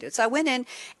it. So I went in,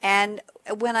 and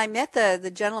when I met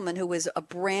the gentleman who was a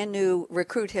brand new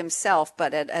recruit himself,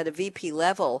 but at a VP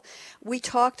level, we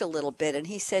talked a little bit, and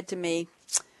he said to me,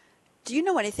 do you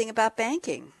know anything about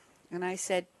banking? And I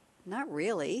said, not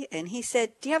really. And he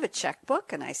said, do you have a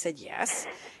checkbook? And I said, yes.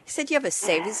 He said, do you have a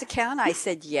savings account? I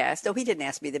said, yes. No, he didn't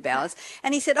ask me the balance.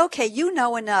 And he said, okay, you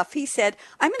know enough. He said,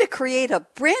 I'm going to create a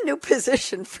brand new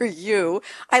position for you.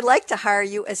 I'd like to hire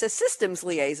you as a systems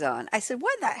liaison. I said,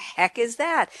 what the heck is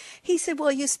that? He said,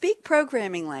 well, you speak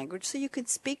programming language, so you can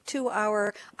speak to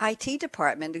our IT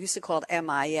department, we used to call it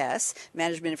MIS,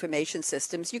 Management Information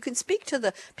Systems. You can speak to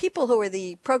the people who are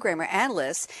the programmer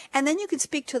analysts, and then you can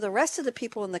speak to the rest of the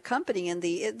people in the company. And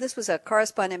this was a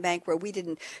correspondent bank where we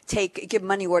didn't give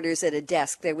money orders at a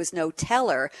desk. There was no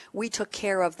teller. We took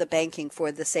care of the banking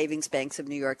for the savings banks of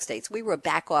New York State. We were a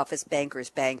back office banker's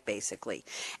bank, basically.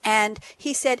 And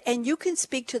he said, and you can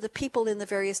speak to the people in the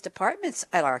various departments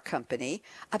at our company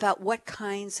about what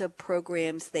kinds of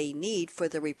programs they need for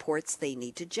the reports they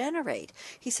need to generate.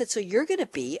 He said, so you're going to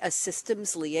be a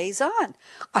systems liaison.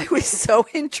 I was so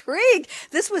intrigued.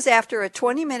 This was after a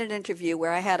 20-minute interview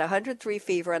where I had 103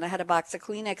 fever and I had a box of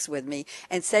Kleenex with me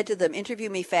and said to them, interview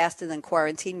me fast and then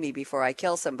quarantine me before I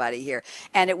kill somebody here.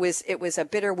 And it was a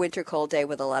bitter winter cold day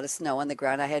with a lot of snow on the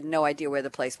ground. I had no idea where the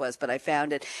place was, but I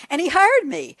found it. And he hired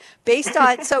me based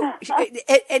on,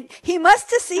 and he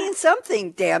must have seen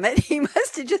something, damn it. He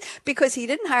must have because he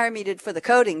didn't hire me for the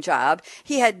coding job.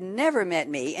 He had never met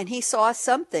me, and he saw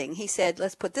something. He said,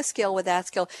 let's put this skill with that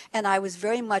skill. And I was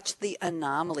very much the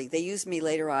anomaly. They used me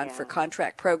later on for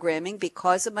contract programming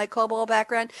because of my COBOL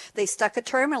background. They stuck a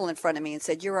terminal in front of me and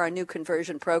said, you're our new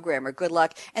conversion programmer. Good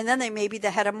luck. And then they made me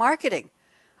the head of marketing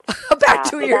about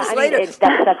 2 years later. That's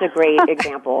such a great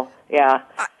example. Yeah.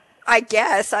 I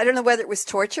guess. I don't know whether it was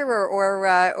torture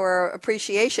or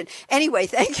appreciation. Anyway,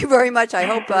 thank you very much. I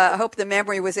hope the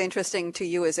memory was interesting to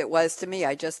you as it was to me.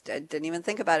 I just didn't even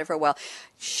think about it for a while.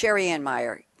 Sherry Ann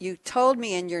Meyer, you told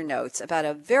me in your notes about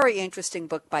a very interesting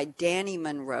book by Danny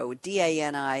Monroe,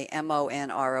 Danimonroe.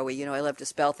 I love to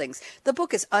spell things. The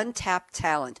book is Untapped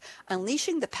Talent,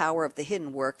 Unleashing the Power of the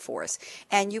Hidden Workforce.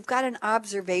 And you've got an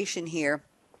observation here.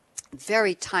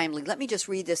 Very timely. Let me just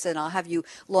read this and I'll have you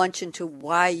launch into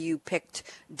why you picked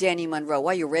Danny Monroe,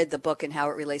 why you read the book and how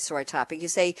it relates to our topic. You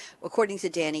say, according to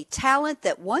Danny, talent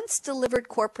that once delivered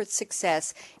corporate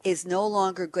success is no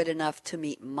longer good enough to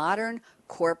meet modern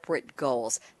corporate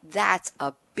goals. That's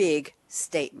a big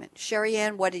statement. Sherry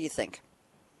Ann, what do you think?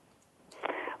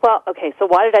 Well, okay, so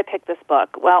why did I pick this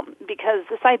book? Well, because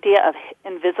this idea of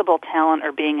invisible talent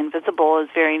or being invisible is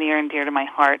very near and dear to my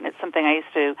heart, and it's something I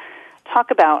used to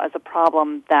talk about as a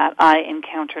problem that I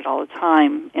encountered all the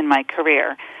time in my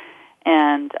career.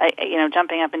 And,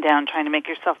 jumping up and down, trying to make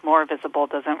yourself more visible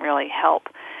doesn't really help.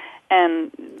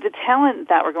 And the talent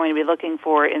that we're going to be looking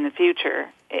for in the future,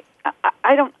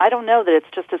 I don't know that it's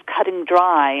just as cut and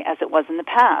dry as it was in the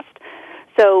past.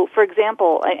 So, for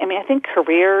example, I think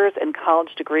careers and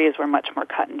college degrees were much more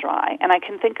cut and dry. And I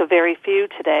can think of very few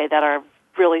today that are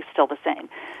really still the same.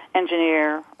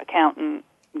 Engineer, accountant,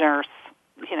 nurse,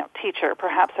 teacher,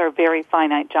 perhaps are very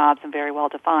finite jobs and very well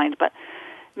defined, but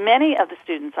many of the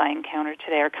students I encounter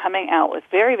today are coming out with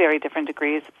very, very different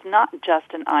degrees. It's not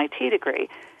just an IT degree.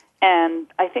 And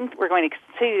I think we're going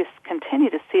to continue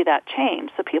to see that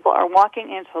change. So people are walking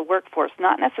into the workforce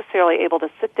not necessarily able to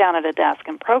sit down at a desk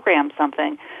and program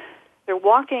something. They're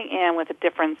walking in with a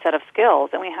different set of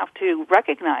skills, and we have to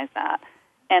recognize that.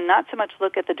 And not so much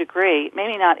look at the degree,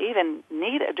 maybe not even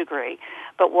need a degree,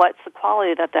 but what's the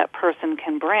quality that person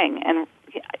can bring. And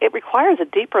it requires a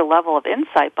deeper level of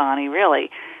insight, Bonnie, really,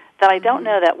 that I don't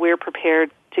know that we're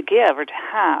prepared to give or to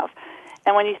have.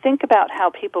 And when you think about how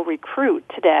people recruit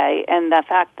today and the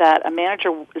fact that a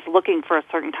manager is looking for a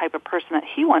certain type of person that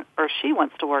he wants or she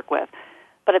wants to work with,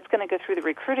 but it's going to go through the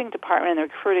recruiting department and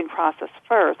the recruiting process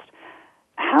first,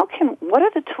 what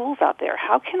are the tools out there?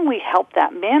 How can we help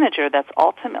that manager that's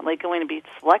ultimately going to be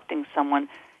selecting someone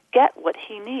get what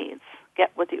he needs,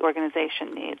 get what the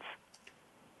organization needs?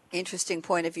 Interesting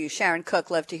point of view. Sharon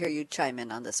Cook, love to hear you chime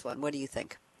in on this one. What do you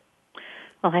think?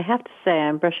 Well, I have to say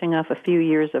I'm brushing off a few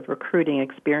years of recruiting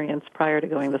experience prior to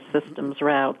going the systems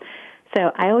route.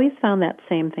 So I always found that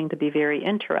same thing to be very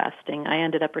interesting. I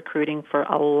ended up recruiting for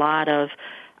a lot of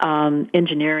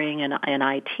engineering and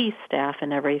IT staff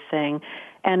and everything.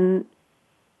 And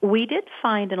we did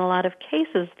find in a lot of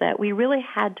cases that we really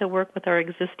had to work with our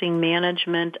existing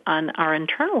management on our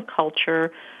internal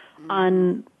culture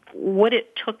on what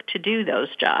it took to do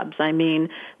those jobs. I mean,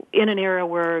 in an era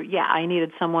where, I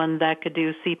needed someone that could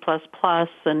do C++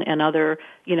 and other,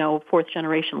 fourth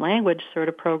generation language sort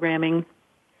of programming,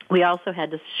 we also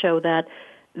had to show that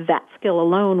skill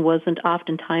alone wasn't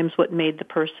oftentimes what made the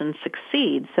person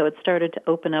succeed. So it started to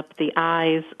open up the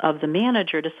eyes of the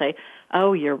manager to say,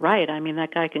 oh, you're right. I mean,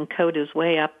 that guy can code his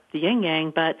way up the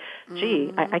yin-yang, but,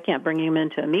 gee, I can't bring him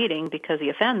into a meeting because he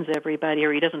offends everybody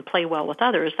or he doesn't play well with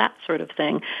others, that sort of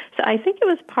thing. So I think it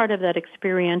was part of that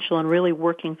experiential and really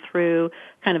working through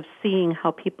kind of seeing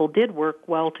how people did work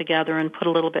well together and put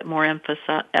a little bit more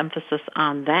emphasis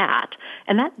on that.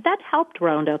 And that helped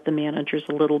round out the managers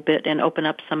a little bit and open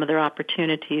up some of their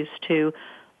opportunities to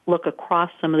look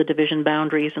across some of the division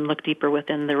boundaries and look deeper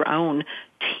within their own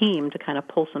team to kind of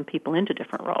pull some people into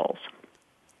different roles.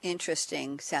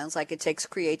 Interesting. Sounds like it takes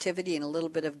creativity and a little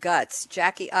bit of guts.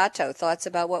 Jackie Otto, thoughts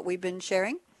about what we've been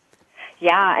sharing?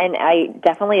 Yeah, and I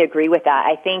definitely agree with that.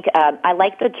 I think I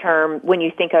like the term when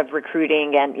you think of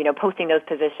recruiting and, posting those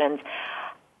positions.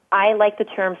 I like the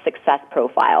term success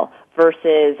profile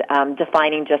versus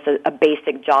defining just a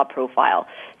basic job profile.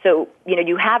 So,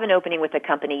 you have an opening with a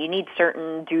company. You need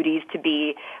certain duties to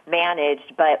be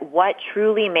managed, but what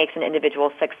truly makes an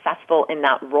individual successful in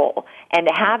that role? And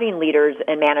having leaders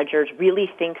and managers really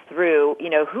think through,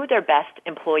 who their best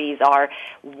employees are,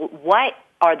 what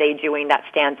are they doing that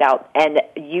stands out, and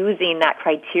using that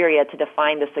criteria to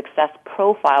define the success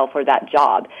profile for that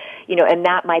job. And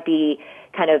that might be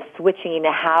kind of switching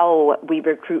how we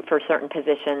recruit for certain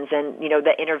positions and,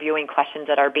 the interviewing questions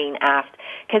that are being asked,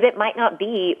 because it might not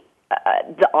be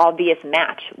the obvious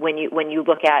match when you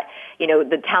look at,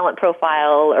 the talent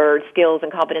profile or skills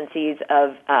and competencies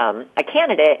of a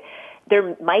candidate.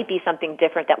 There might be something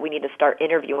different that we need to start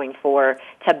interviewing for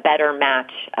to better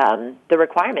match the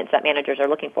requirements that managers are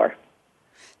looking for.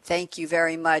 Thank you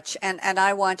very much. And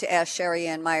I want to ask Sherry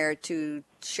Ann Meyer to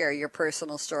share your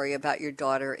personal story about your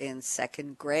daughter in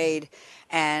second grade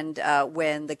and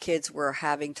when the kids were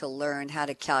having to learn how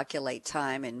to calculate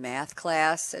time in math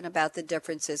class and about the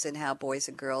differences in how boys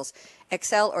and girls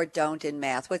excel or don't in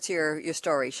math. What's your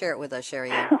story? Share it with us,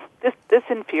 Sherry Ann. This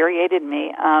infuriated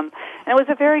me. And it was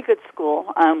a very good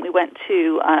school. We went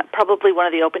to probably one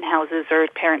of the open houses or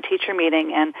parent-teacher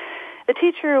meeting, and the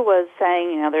teacher was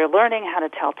saying, they're learning how to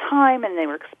tell time, and they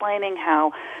were explaining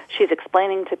how she's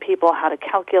explaining to people how to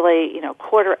calculate,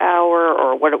 quarter hour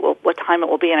or what time it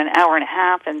will be in an hour and a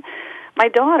half. And my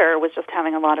daughter was just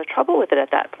having a lot of trouble with it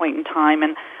at that point in time.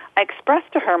 And I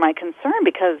expressed to her my concern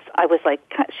because I was like,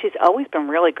 she's always been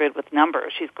really good with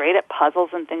numbers. She's great at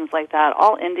puzzles and things like that,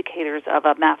 all indicators of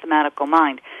a mathematical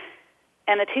mind.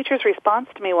 And the teacher's response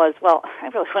to me was, well, I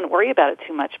really wouldn't worry about it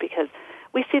too much because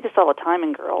we see this all the time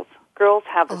in girls. Girls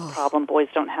have this problem, boys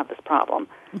don't have this problem.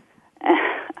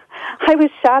 I was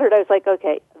shattered. I was like,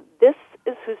 okay, this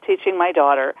is who's teaching my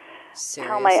daughter.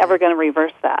 Seriously? How am I ever going to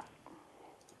reverse that?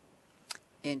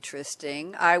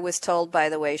 Interesting. I was told, by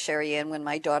the way, Sherry Ann, when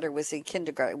my daughter was in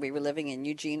kindergarten, we were living in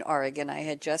Eugene, Oregon. I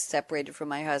had just separated from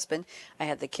my husband. I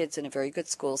had the kids in a very good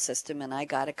school system, and I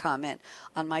got a comment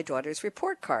on my daughter's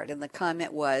report card. And the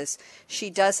comment was,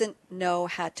 she doesn't know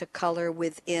how to color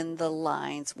within the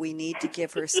lines. We need to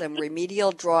give her some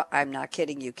remedial I'm not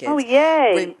kidding you, kids. Oh,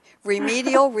 yay.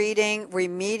 Remedial reading,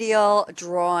 remedial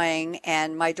drawing.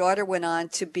 And my daughter went on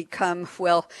to become,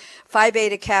 Phi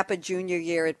Beta Kappa junior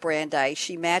year at Brandeis.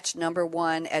 She matched number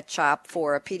 1 at CHOP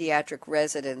for a pediatric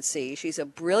residency. She's a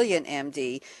brilliant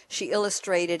MD. She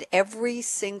illustrated every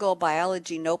single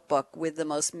biology notebook with the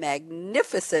most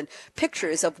magnificent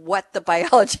pictures of what the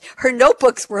biology. Her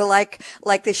notebooks were like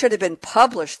they should have been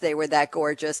published. They were that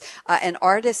gorgeous. An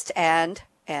artist and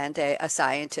a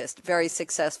scientist, very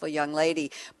successful young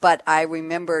lady. But I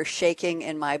remember shaking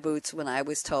in my boots when I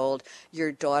was told,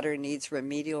 your daughter needs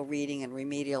remedial reading and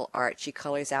remedial art. She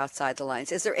colors outside the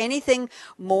lines. Is there anything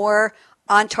more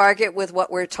on target with what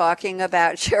we're talking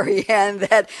about, Sherry Ann,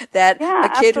 that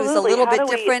a kid who's a little bit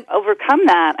different? How do we overcome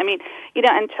that? I mean,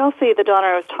 and Chelsea, the daughter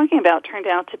I was talking about, turned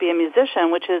out to be a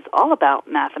musician, which is all about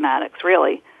mathematics,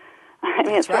 really. I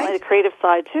mean, it's certainly the creative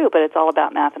side, too, but it's all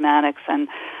about mathematics. And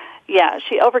yeah,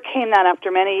 she overcame that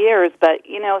after many years, but,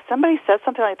 somebody says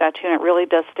something like that to you, and it really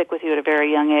does stick with you at a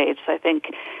very young age. So I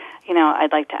think,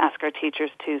 I'd like to ask our teachers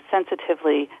to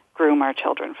sensitively groom our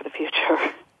children for the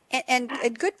future. And a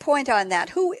good point on that.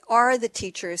 Who are the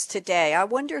teachers today? I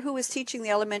wonder who is teaching the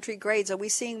elementary grades. Are we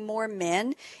seeing more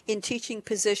men in teaching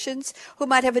positions who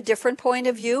might have a different point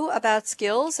of view about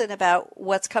skills and about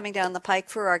what's coming down the pike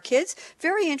for our kids?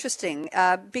 Very interesting,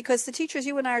 because the teachers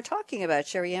you and I are talking about,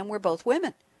 Sherry Ann, we're both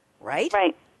women, right?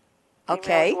 Right.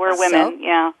 Okay. We're women,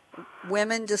 yeah.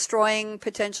 Women destroying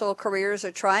potential careers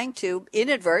or trying to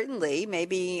inadvertently,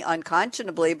 maybe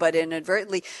unconscionably, but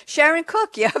inadvertently. Sharon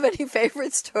Cook, you have any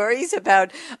favorite stories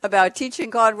about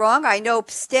teaching gone wrong? I know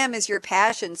STEM is your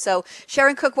passion. So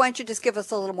Sharon Cook, why don't you just give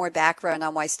us a little more background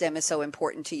on why STEM is so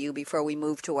important to you before we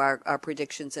move to our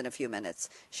predictions in a few minutes.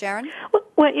 Sharon? Well,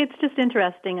 it's just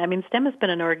interesting. I mean, STEM has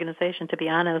been an organization, to be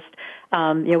honest.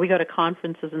 We go to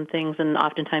conferences and things, and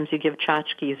oftentimes you give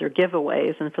tchotchkes or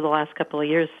giveaways. And for the last couple of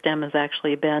years, STEM has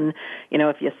actually been,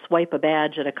 if you swipe a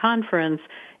badge at a conference,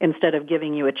 instead of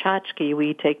giving you a tchotchke,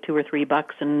 we take $2 or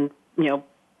 $3 and,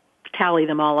 tally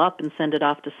them all up and send it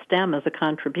off to STEM as a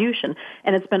contribution.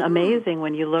 And it's been amazing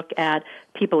when you look at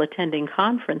people attending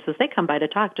conferences. They come by to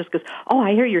talk just because,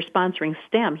 I hear you're sponsoring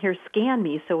STEM. Here, scan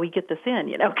me so we get this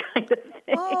in, kind of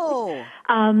thing. Oh.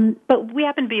 But we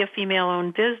happen to be a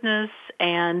female-owned business,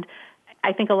 and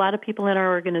I think a lot of people in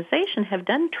our organization have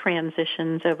done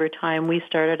transitions over time. We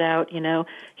started out,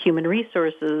 human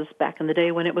resources back in the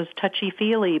day when it was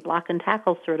touchy-feely, block and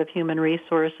tackle sort of human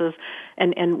resources,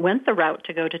 and went the route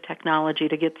to go to technology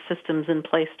to get systems in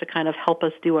place to kind of help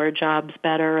us do our jobs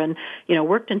better, and,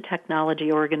 worked in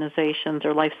technology organizations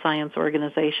or life science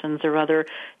organizations or other,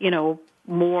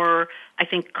 more, I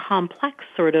think, complex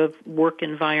sort of work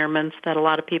environments that a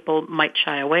lot of people might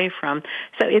shy away from.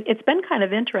 So it's been kind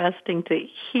of interesting to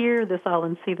hear this all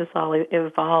and see this all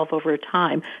evolve over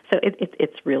time. So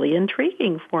it's really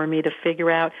intriguing for me to figure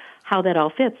out how that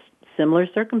all fits. Similar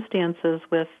circumstances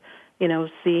with,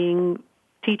 seeing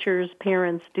teachers,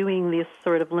 parents doing this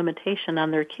sort of limitation on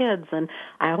their kids. And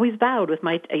I always vowed with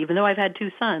even though I've had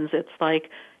 2 sons, it's like,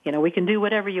 we can do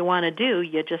whatever you want to do.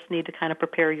 You just need to kind of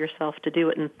prepare yourself to do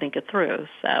it and think it through.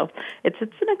 So it's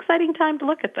an exciting time to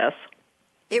look at this.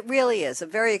 It really is a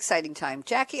very exciting time.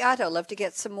 Jackie Otto, love to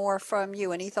get some more from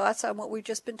you. Any thoughts on what we've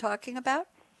just been talking about?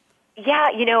 Yeah,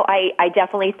 I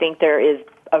definitely think there is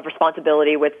a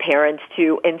responsibility with parents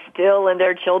to instill in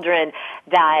their children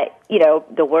that,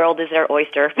 the world is their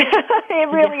oyster.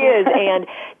 It really is. And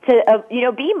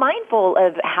to, be mindful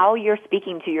of how you're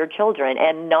speaking to your children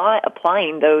and not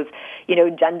applying those,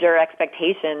 gender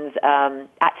expectations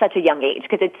at such a young age,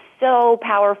 because it's so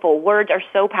powerful. Words are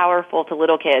so powerful to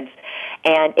little kids,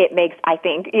 and I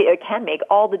think it can make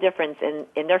all the difference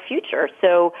in their future.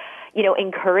 So,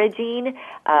 encouraging,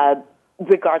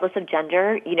 regardless of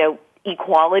gender,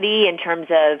 equality in terms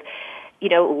of,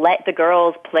 let the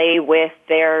girls play with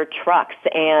their trucks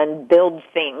and build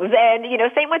things. And,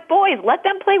 same with boys. Let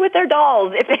them play with their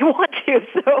dolls if they want to.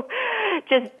 So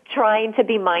just trying to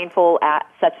be mindful at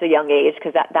such a young age,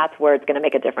 because that's where it's going to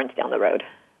make a difference down the road.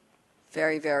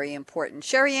 Very, very important.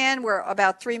 Sherry Ann, we're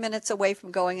about 3 minutes away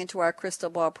from going into our crystal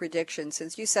ball predictions.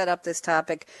 Since you set up this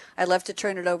topic, I'd love to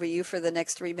turn it over to you for the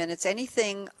next 3 minutes.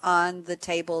 Anything on the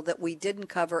table that we didn't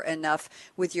cover enough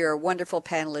with your wonderful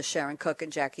panelists, Sharon Cook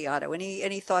and Jackie Otto?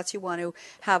 Any thoughts you want to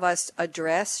have us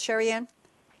address, Sherry Ann?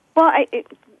 Well,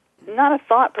 not a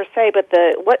thought per se, but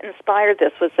what inspired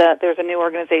this was that there's a new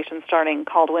organization starting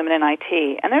called Women in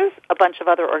IT, and there's a bunch of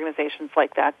other organizations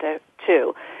like that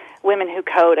too. Women Who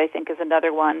Code, I think, is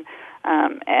another one.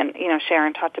 And,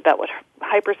 Sharon talked about what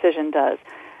HiPrecision does.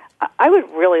 I would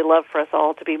really love for us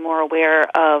all to be more aware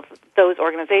of those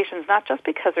organizations, not just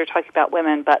because they're talking about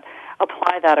women, but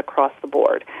apply that across the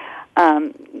board.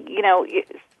 Jackie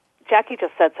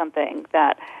just said something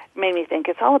that made me think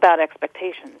it's all about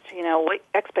expectations. What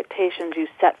expectations you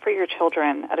set for your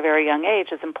children at a very young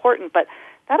age is important, but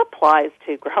that applies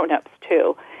to grown-ups,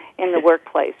 too, in the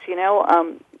workplace.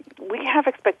 We have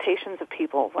expectations of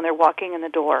people when they're walking in the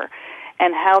door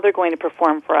and how they're going to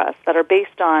perform for us that are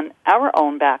based on our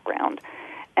own background.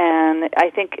 And I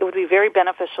think it would be very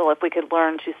beneficial if we could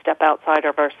learn to step outside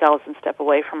of ourselves and step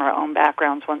away from our own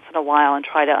backgrounds once in a while and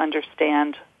try to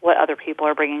understand what other people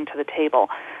are bringing to the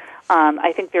table.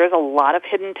 I think there is a lot of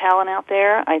hidden talent out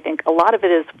there. I think a lot of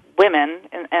it is women,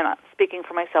 and speaking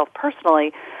for myself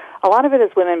personally, a lot of it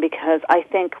is women because I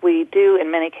think we do,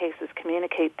 in many cases,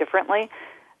 communicate differently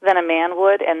than a man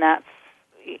would, and that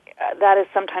is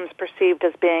sometimes perceived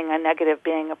as being a negative,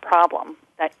 being a problem,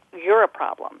 that you're a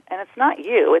problem. And it's not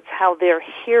you, it's how they're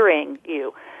hearing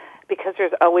you, because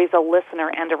there's always a listener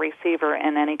and a receiver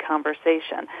in any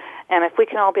conversation. And if we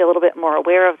can all be a little bit more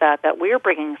aware of that we're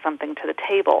bringing something to the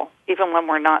table, even when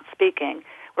we're not speaking,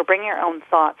 we're bringing our own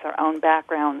thoughts, our own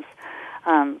backgrounds,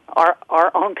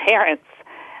 our own parents,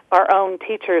 our own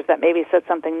teachers that maybe said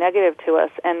something negative to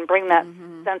us, and bring that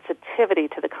sensitivity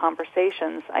to the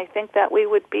conversations, I think that we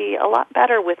would be a lot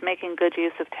better with making good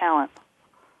use of talent.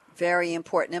 Very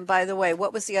important. And by the way,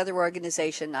 what was the other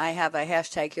organization? I have a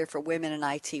hashtag here for women in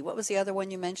IT. What was the other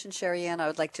one you mentioned, Sherry Ann? I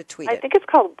would like to tweet it. I think it's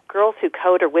called Girls Who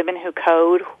Code or Women Who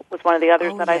Code was one of the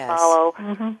others that yes. I follow.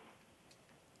 Mm-hmm.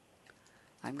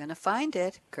 I'm going to find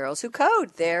it. Girls Who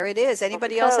Code. There it is.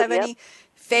 Anybody Code, else have yep. any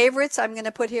favorites? I'm going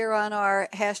to put here on our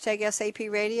hashtag SAP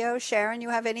Radio. Sharon, you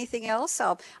have anything else?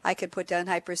 I could put down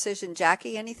High Precision.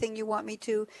 Jackie, anything you want me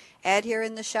to add here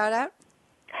in the shout-out?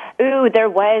 Ooh, there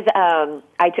was,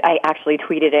 I actually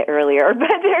tweeted it earlier,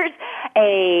 but there's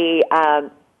a,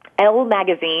 Elle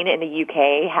magazine in the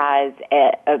UK has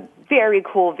a very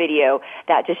cool video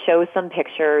that just shows some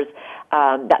pictures,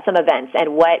 some events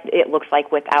and what it looks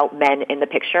like without men in the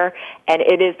picture. And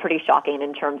it is pretty shocking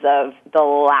in terms of the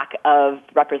lack of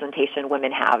representation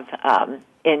women have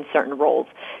in certain roles.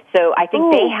 So I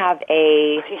think they have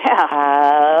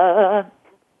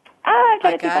I'm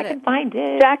trying to see if I can find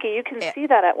it. Jackie, you can see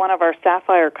that at one of our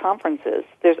Sapphire conferences.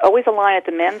 There's always a line at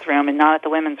the men's room and not at the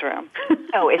women's room.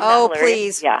 Oh,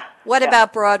 please. Yeah. What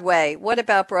about Broadway? What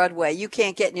about Broadway? You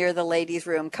can't get near the ladies'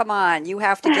 room. Come on. You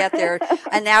have to get there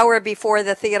an hour before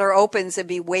the theater opens and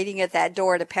be waiting at that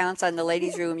door to pounce on the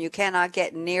ladies' room. You cannot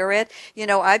get near it. You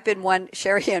know, I've been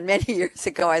Sherry Ann, many years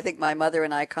ago, I think my mother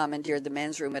and I commandeered the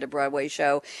men's room at a Broadway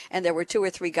show, and there were 2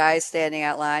 or 3 guys standing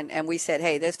out line, and we said,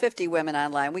 hey, there's 50 women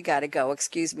online. We got to go.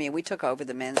 Excuse me. And we took over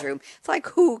the men's room. It's like,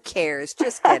 who cares?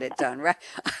 Just get it done, right?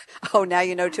 Oh, now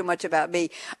you know too much about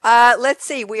me. Let's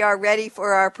see. We are ready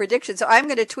for our predictions. So I'm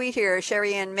going to tweet here.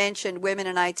 Sherry Ann mentioned Women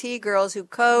in IT, Girls Who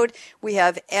Code. We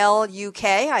have LUK.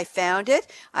 I found it.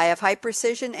 I have High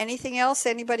Precision. Anything else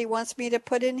anybody wants me to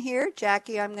put in here?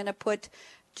 Jackie, I'm going to put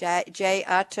J.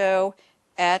 Otto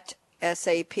at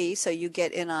SAP, so you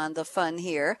get in on the fun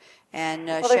here. And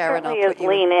Sharon, I'll put you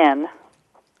Lean In.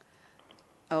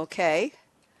 Okay.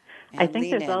 And I think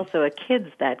there's also a Kids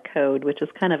That Code, which is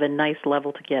kind of a nice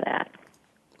level to get at.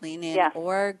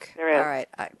 LeanIn.org. There is. All right.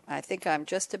 I think I'm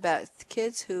just about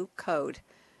Kids Who Code.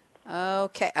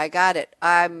 Okay, I got it.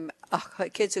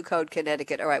 Kids Who Code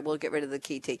Connecticut. All right, we'll get rid of the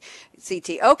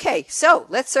CT. Okay, so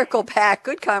let's circle back.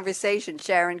 Good conversation,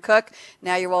 Sharon Cook.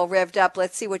 Now you're all revved up.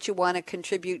 Let's see what you want to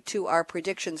contribute to our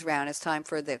predictions round. It's time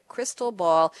for the crystal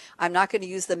ball. I'm not going to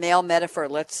use the male metaphor,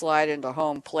 let's slide into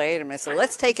home plate. I'm going to say,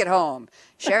 let's take it home.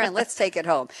 Sharon, let's take it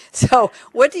home. So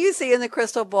what do you see in the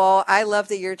crystal ball? I love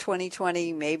the year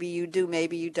 2020. Maybe you do,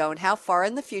 maybe you don't. How far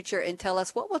in the future? And tell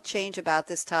us what will change about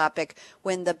this topic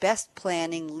when the best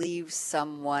planning leaves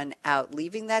someone out,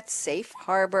 leaving that safe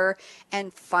harbor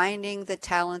and finding the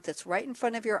talent that's right in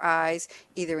front of your eyes,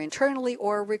 either internally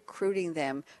or recruiting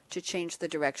them to change the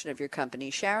direction of your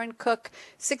company. Sharon Cook,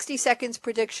 60 seconds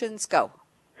predictions, go.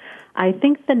 I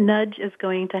think the nudge is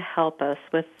going to help us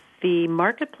with the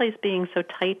marketplace being so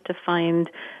tight to find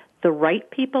the right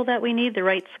people that we need, the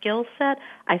right skill set.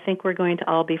 I think we're going to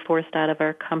all be forced out of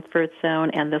our comfort zone,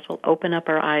 and this will open up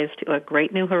our eyes to a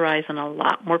great new horizon, a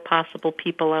lot more possible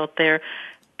people out there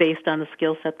based on the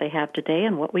skill set they have today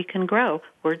and what we can grow.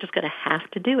 We're just going to have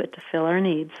to do it to fill our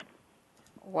needs.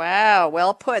 Wow,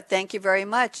 well put. Thank you very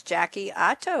much. Jackie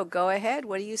Otto, go ahead.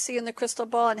 What do you see in the crystal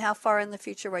ball, and how far in the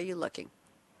future are you looking?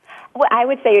 Well, I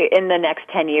would say in the next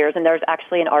 10 years, and there's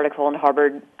actually an article in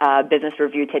Harvard Business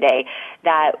Review today,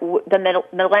 that the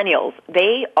millennials,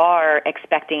 they are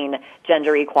expecting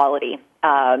gender equality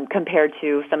compared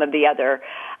to some of the other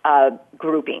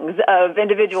groupings of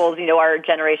individuals, you know, our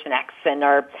Generation X and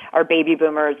our baby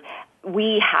boomers.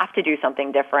 We have to do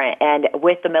something different. And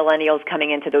with the millennials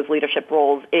coming into those leadership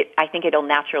roles, I think it'll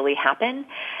naturally happen.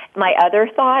 My other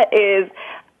thought is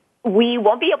we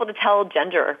won't be able to tell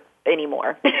gender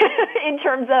anymore in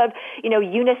terms of, you know,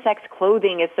 unisex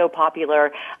clothing is so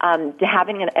popular.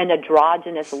 Having an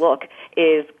androgynous look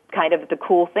is kind of the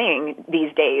cool thing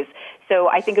these days. So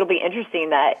I think it'll be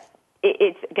interesting that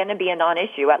it's going to be a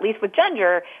non-issue. At least with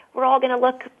gender, we're all going to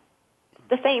look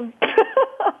the same.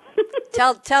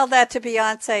 Tell that to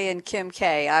Beyonce and Kim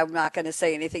K. I'm not going to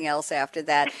say anything else after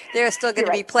that. There's still going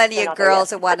to be plenty of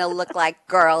girls that want to look like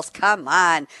girls. Come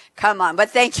on. But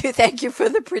thank you for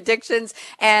the predictions.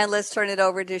 And let's turn it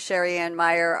over to Sherry Ann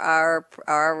Meyer,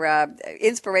 our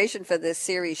inspiration for this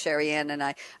series, Sherry Ann. And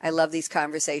I love these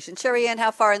conversations. Sherry Ann,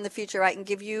 how far in the future? I can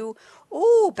give you,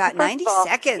 about 90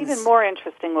 seconds. Even more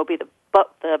interesting will be the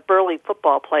burly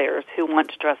football players who want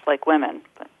to dress like women.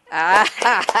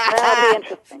 That'll be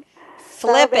interesting.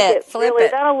 Flip it.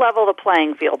 That'll level the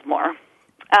playing field more.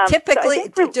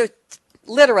 Typically,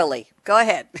 Literally. Go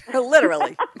ahead.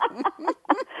 Literally.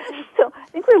 So I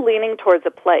think we're leaning towards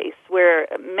a place where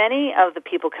many of the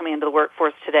people coming into the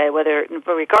workforce today,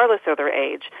 regardless of their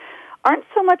age, aren't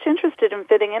so much interested in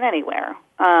fitting in anywhere.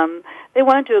 They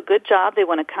want to do a good job. They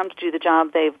want to come to do the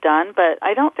job they've done, but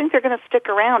I don't think they're going to stick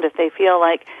around if they feel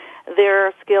like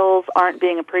their skills aren't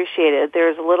being appreciated.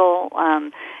 There's a little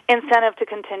incentive to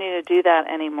continue to do that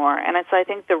anymore. And so I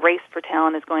think the race for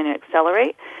talent is going to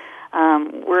accelerate.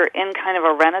 We're in kind of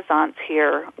a renaissance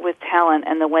here with talent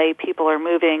and the way people are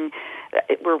moving.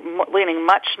 We're leaning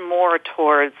much more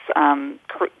towards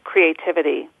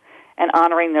creativity and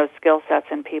honoring those skill sets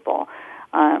in people.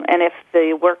 And if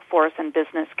the workforce and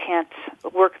business can't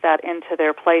work that into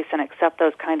their place and accept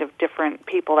those kind of different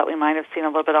people that we might have seen a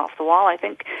little bit off the wall, I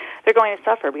think they're going to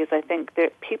suffer, because I think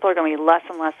that people are going to be less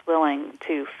and less willing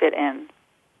to fit in.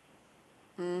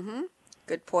 Mm-hmm.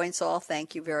 Good points all.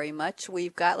 Thank you very much.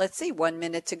 We've got, 1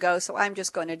 minute to go, so I'm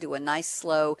just going to do a nice,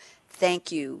 slow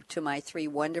thank you to my three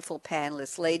wonderful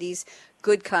panelists. Ladies,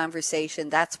 good conversation.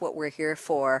 That's what we're here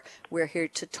for. We're here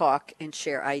to talk and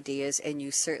share ideas, and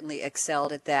you certainly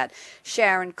excelled at that.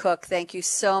 Sharon Cook, thank you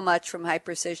so much from High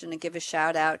Precision, and give a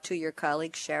shout out to your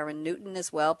colleague Sharon Newton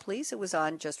as well, please. It was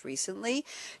on just recently.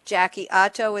 Jackie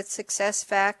Otto at Success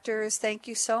Factors, thank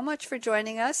you so much for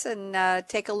joining us, and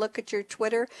take a look at your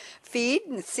Twitter feed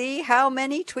and see how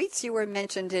many tweets you were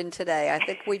mentioned in today. I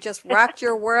think we just rocked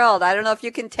your world. I don't know if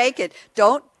you can take it.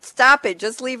 Don't stop it.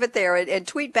 Just leave it there and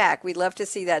tweet back. We'd love to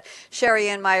see that. Sherry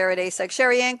Ann Meyer at ASUG.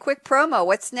 Sherry Ann, quick promo.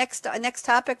 What's next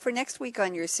topic for next week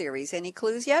on your series? Any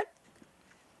clues yet?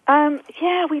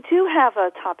 Yeah, we do have a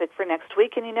topic for next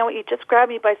week. And you know what? You just grabbed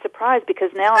me by surprise,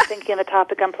 because now I'm thinking of a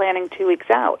topic I'm planning 2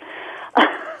 weeks out.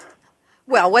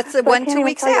 Well, what's the one 2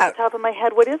 weeks out? Off the top of my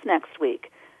head, what is next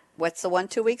week? What's the 1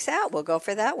 2 weeks out? We'll go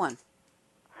for that one.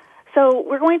 So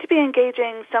we're going to be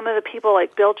engaging some of the people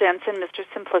like Bill Jensen, Mr.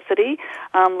 Simplicity,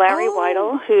 Larry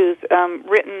Weidel, who's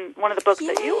written one of the books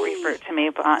that you referred to me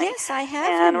by. Yes, I have.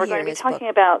 And we're going to be talking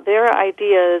about their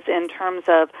ideas in terms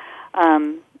of,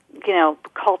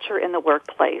 culture in the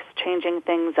workplace, changing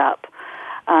things up.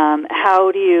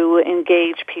 How do you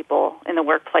engage people in the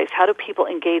workplace? How do people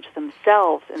engage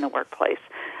themselves in the workplace?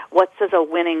 What does a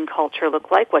winning culture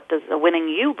look like? What does a winning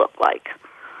you look like?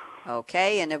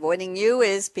 Okay, and avoiding you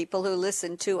is people who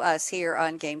listen to us here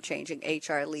on Game Changing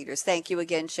HR Leaders. Thank you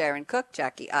again, Sharon Cook,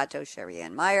 Jackie Otto, Sherry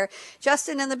Ann Meyer,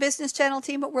 Justin, and the Business Channel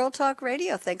team at World Talk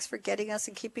Radio. Thanks for getting us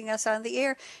and keeping us on the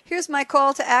air. Here's my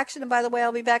call to action. And by the way,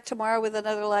 I'll be back tomorrow with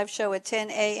another live show at 10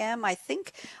 a.m. I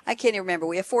can't even remember.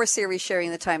 We have 4 series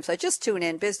sharing the time, so just tune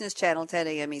in. Business Channel, 10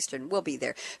 a.m. Eastern. We'll be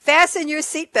there. Fasten your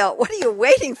seatbelt. What are you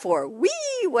waiting for? Whee!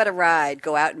 What a ride.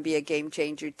 Go out and be a game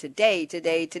changer today.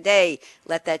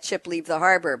 Let that ship leave the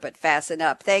harbor, but fasten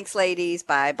up. Thanks, ladies.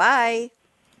 Bye-bye.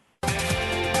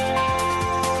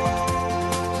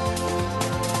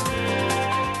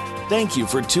 Thank you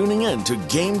for tuning in to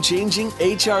Game Changing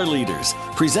HR Leaders,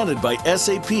 presented by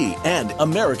SAP and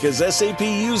America's SAP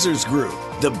Users Group.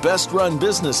 The best run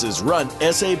businesses run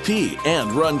SAP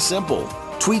and run simple.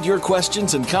 Tweet your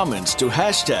questions and comments to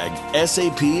hashtag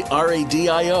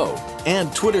SAPRADIO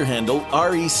and Twitter handle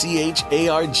RECHARGEHR.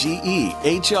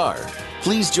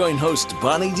 Please join host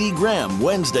Bonnie D. Graham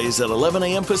Wednesdays at 11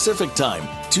 a.m. Pacific Time,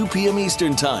 2 p.m.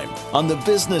 Eastern Time on the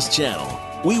Business Channel.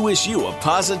 We wish you a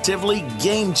positively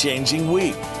game-changing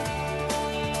week.